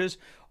coaches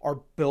are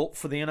built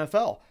for the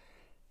NFL.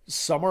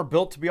 Some are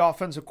built to be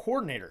offensive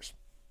coordinators,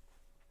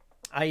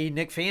 i.e.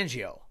 Nick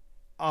Fangio,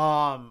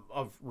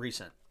 of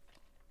recent.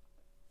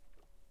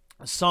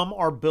 Some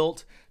are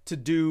built to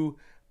do,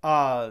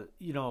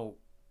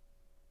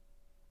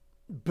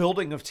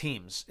 building of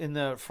teams in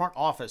the front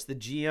office, the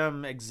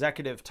GM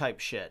executive type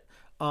shit.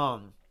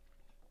 But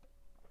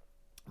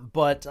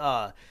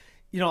I'll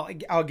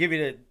give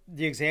you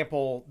the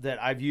example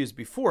that I've used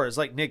before is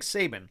like Nick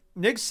Saban.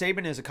 Nick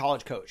Saban is a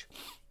college coach.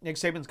 Nick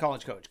Saban's a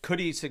college coach. Could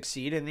he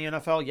succeed in the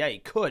NFL? Yeah, he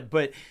could,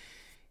 but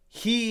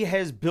he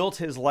has built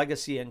his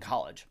legacy in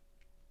college.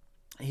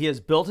 He has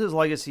built his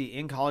legacy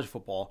in college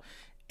football,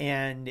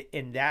 and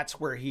that's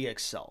where he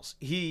excels.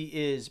 He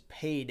is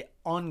paid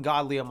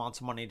ungodly amounts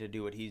of money to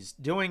do what he's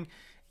doing,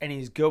 and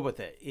he's good with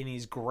it, and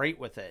he's great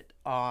with it.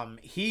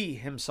 He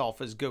himself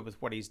is good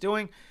with what he's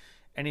doing,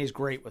 and he's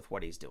great with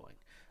what he's doing.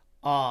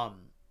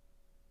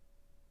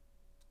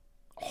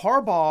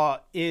 Harbaugh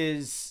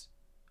is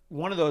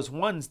one of those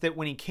ones that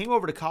when he came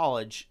over to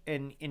college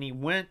and he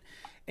went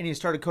and he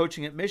started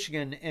coaching at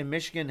Michigan, and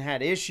Michigan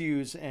had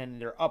issues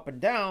and they're up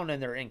and down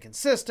and they're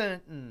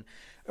inconsistent and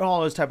all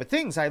those type of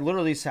things, I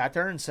literally sat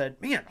there and said,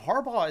 man,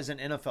 Harbaugh is an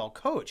NFL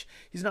coach.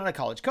 He's not a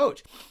college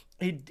coach.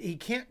 He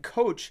can't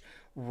coach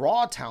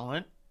raw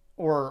talent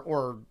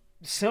or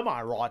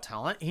semi-raw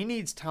talent. He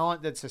needs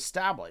talent that's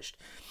established.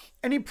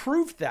 And he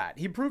proved that.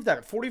 He proved that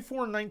at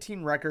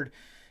 44-19 record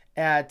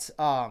at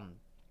the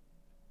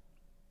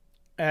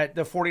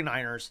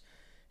 49ers.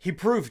 He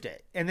proved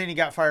it. And then he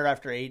got fired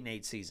after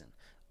 8-8 season.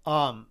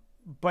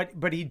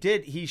 But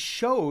he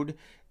showed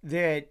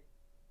that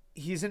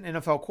he's an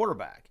NFL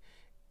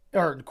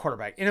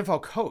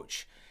NFL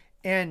coach.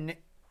 And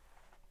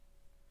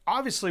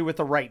obviously with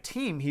the right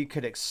team, he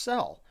could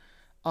excel.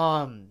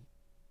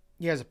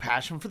 He has a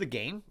passion for the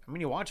game. I mean,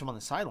 you watch him on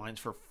the sidelines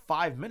for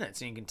 5 minutes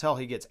and you can tell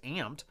he gets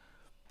amped.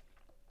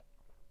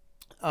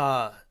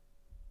 But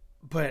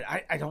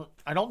I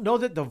don't know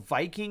that the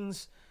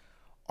Vikings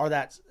are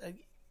that.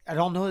 I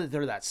don't know that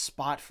they're that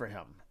spot for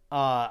him.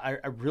 I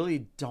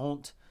really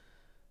don't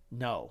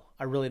know.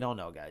 I really don't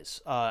know, guys.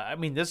 I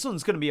mean, this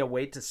one's going to be a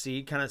wait to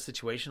see kind of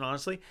situation,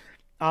 honestly.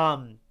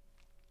 Can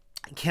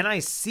I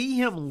see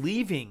him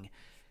leaving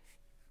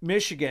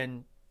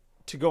Michigan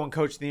to go and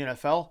coach the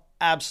NFL?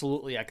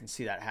 Absolutely, I can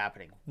see that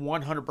happening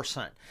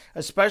 100%,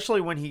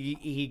 especially when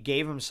he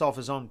gave himself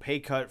his own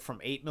pay cut from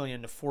 $8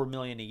 million to $4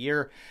 million a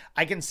year.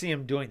 I can see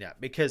him doing that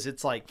because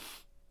it's like,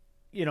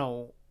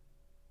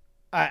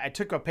 I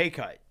took a pay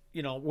cut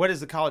what is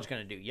the college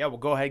going to do? Yeah, we'll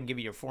go ahead and give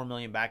you your $4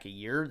 million back a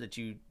year that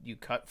you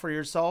cut for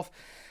yourself.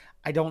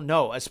 I don't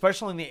know,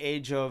 especially in the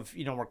age of,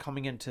 we're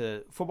coming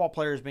into football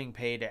players being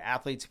paid,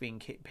 athletes being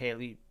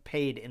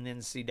paid in the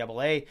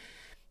NCAA.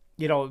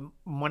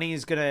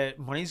 Money's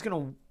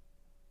gonna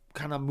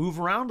kind of move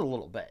around a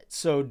little bit.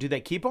 So do they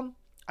keep them?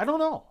 I don't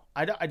know.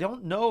 I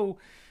don't know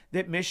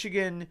that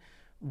Michigan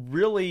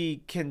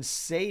really can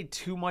say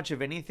too much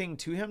of anything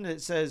to him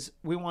that says,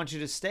 we want you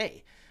to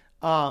stay.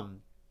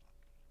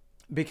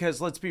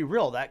 Because let's be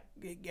real, that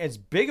as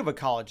big of a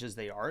college as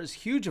they are, as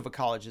huge of a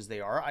college as they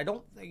are, I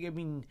don't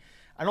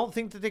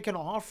think that they can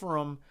offer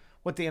them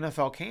what the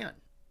NFL can.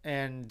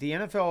 And the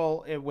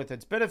NFL, with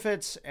its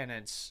benefits and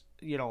its,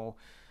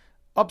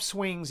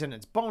 upswings and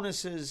its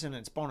bonuses and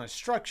its bonus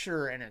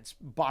structure and its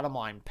bottom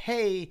line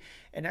pay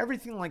and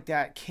everything like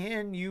that,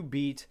 can you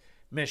beat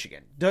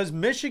Michigan? Does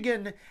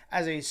Michigan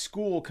as a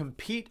school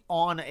compete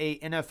on a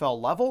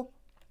NFL level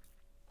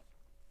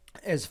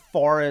as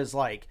far as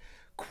like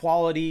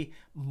quality,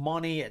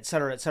 money, et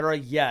cetera, et cetera?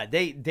 Yeah,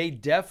 they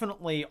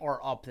definitely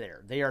are up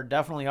there. They are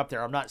definitely up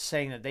there. I'm not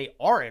saying that they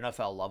are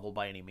NFL level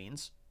by any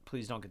means.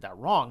 Please don't get that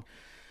wrong.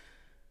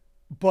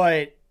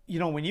 But,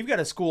 when you've got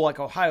a school like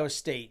Ohio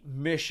State,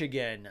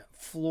 Michigan,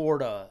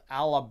 Florida,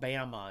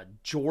 Alabama,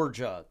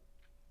 Georgia,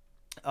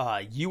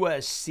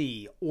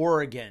 USC,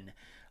 Oregon,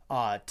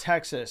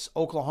 Texas,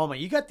 Oklahoma,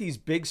 you got these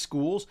big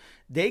schools.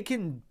 They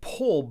can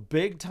pull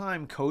big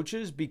time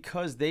coaches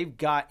because they've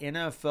got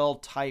NFL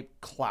type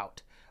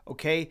clout.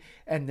 Okay.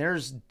 And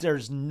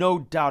there's no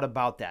doubt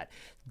about that.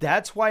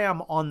 That's why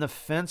I'm on the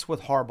fence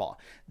with Harbaugh.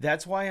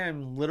 That's why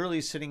I'm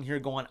literally sitting here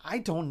going, I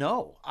don't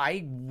know.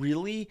 I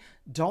really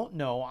don't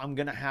know. I'm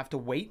going to have to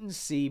wait and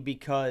see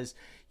because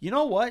you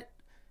know what?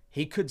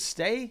 He could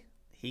stay.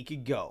 He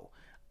could go.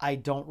 I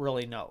don't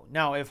really know.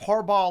 Now, if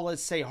Harbaugh,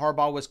 let's say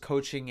Harbaugh was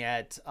coaching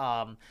at,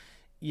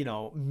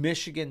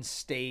 Michigan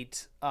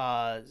State,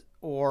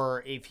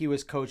 or if he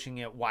was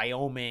coaching at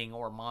Wyoming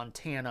or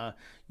Montana,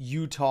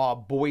 Utah,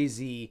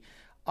 Boise,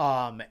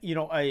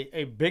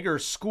 a bigger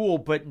school,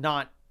 but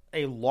not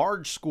a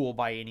large school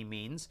by any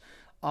means,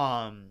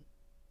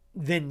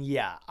 then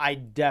yeah, I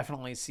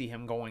definitely see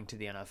him going to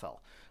the NFL.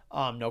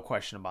 No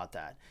question about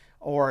that.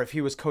 Or if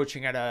he was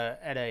coaching at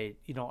a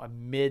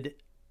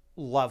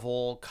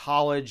mid-level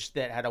college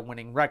that had a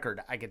winning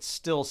record, I could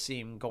still see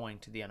him going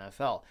to the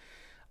NFL.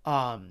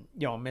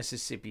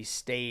 Mississippi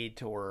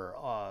State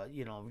or,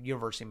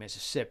 University of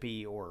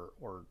Mississippi or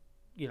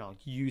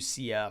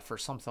UCF or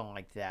something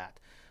like that.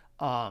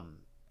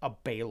 A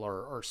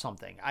Baylor or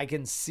something. I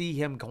can see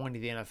him going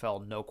to the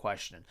NFL, no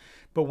question.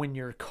 But when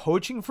you're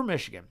coaching for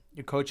Michigan,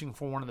 you're coaching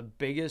for one of the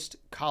biggest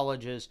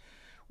colleges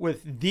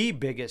with the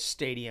biggest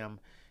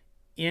stadium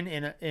in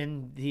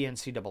the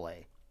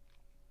NCAA,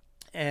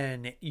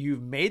 and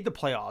you've made the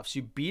playoffs,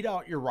 you beat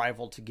out your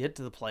rival to get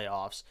to the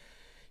playoffs,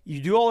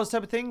 you do all those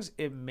type of things,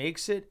 it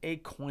makes it a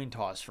coin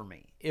toss for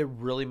me. It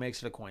really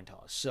makes it a coin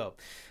toss. So,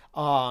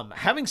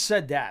 having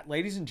said that,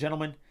 ladies and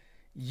gentlemen,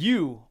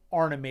 you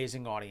are an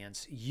amazing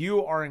audience.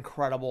 You are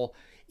incredible.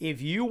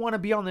 If you want to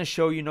be on this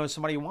show,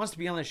 somebody who wants to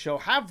be on this show,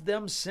 have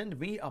them send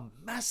me a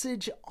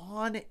message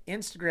on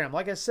Instagram.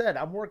 Like I said,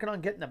 I'm working on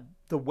getting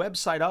the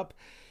website up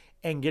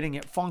and getting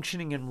it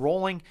functioning and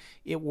rolling.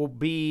 It will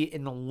be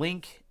in the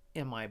link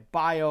in my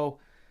bio,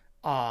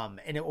 and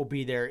it will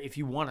be there. If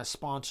you want to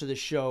sponsor the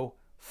show,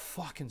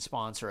 fucking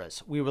sponsor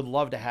us. We would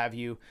love to have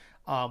you.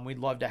 We'd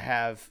love to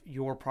have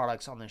your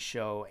products on the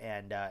show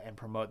and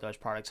promote those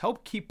products.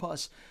 Help keep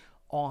us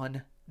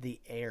on the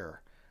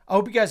air. I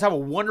hope you guys have a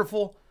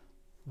wonderful,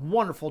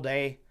 wonderful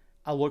day.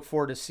 I look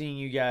forward to seeing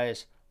you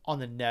guys on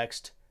the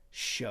next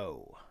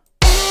show.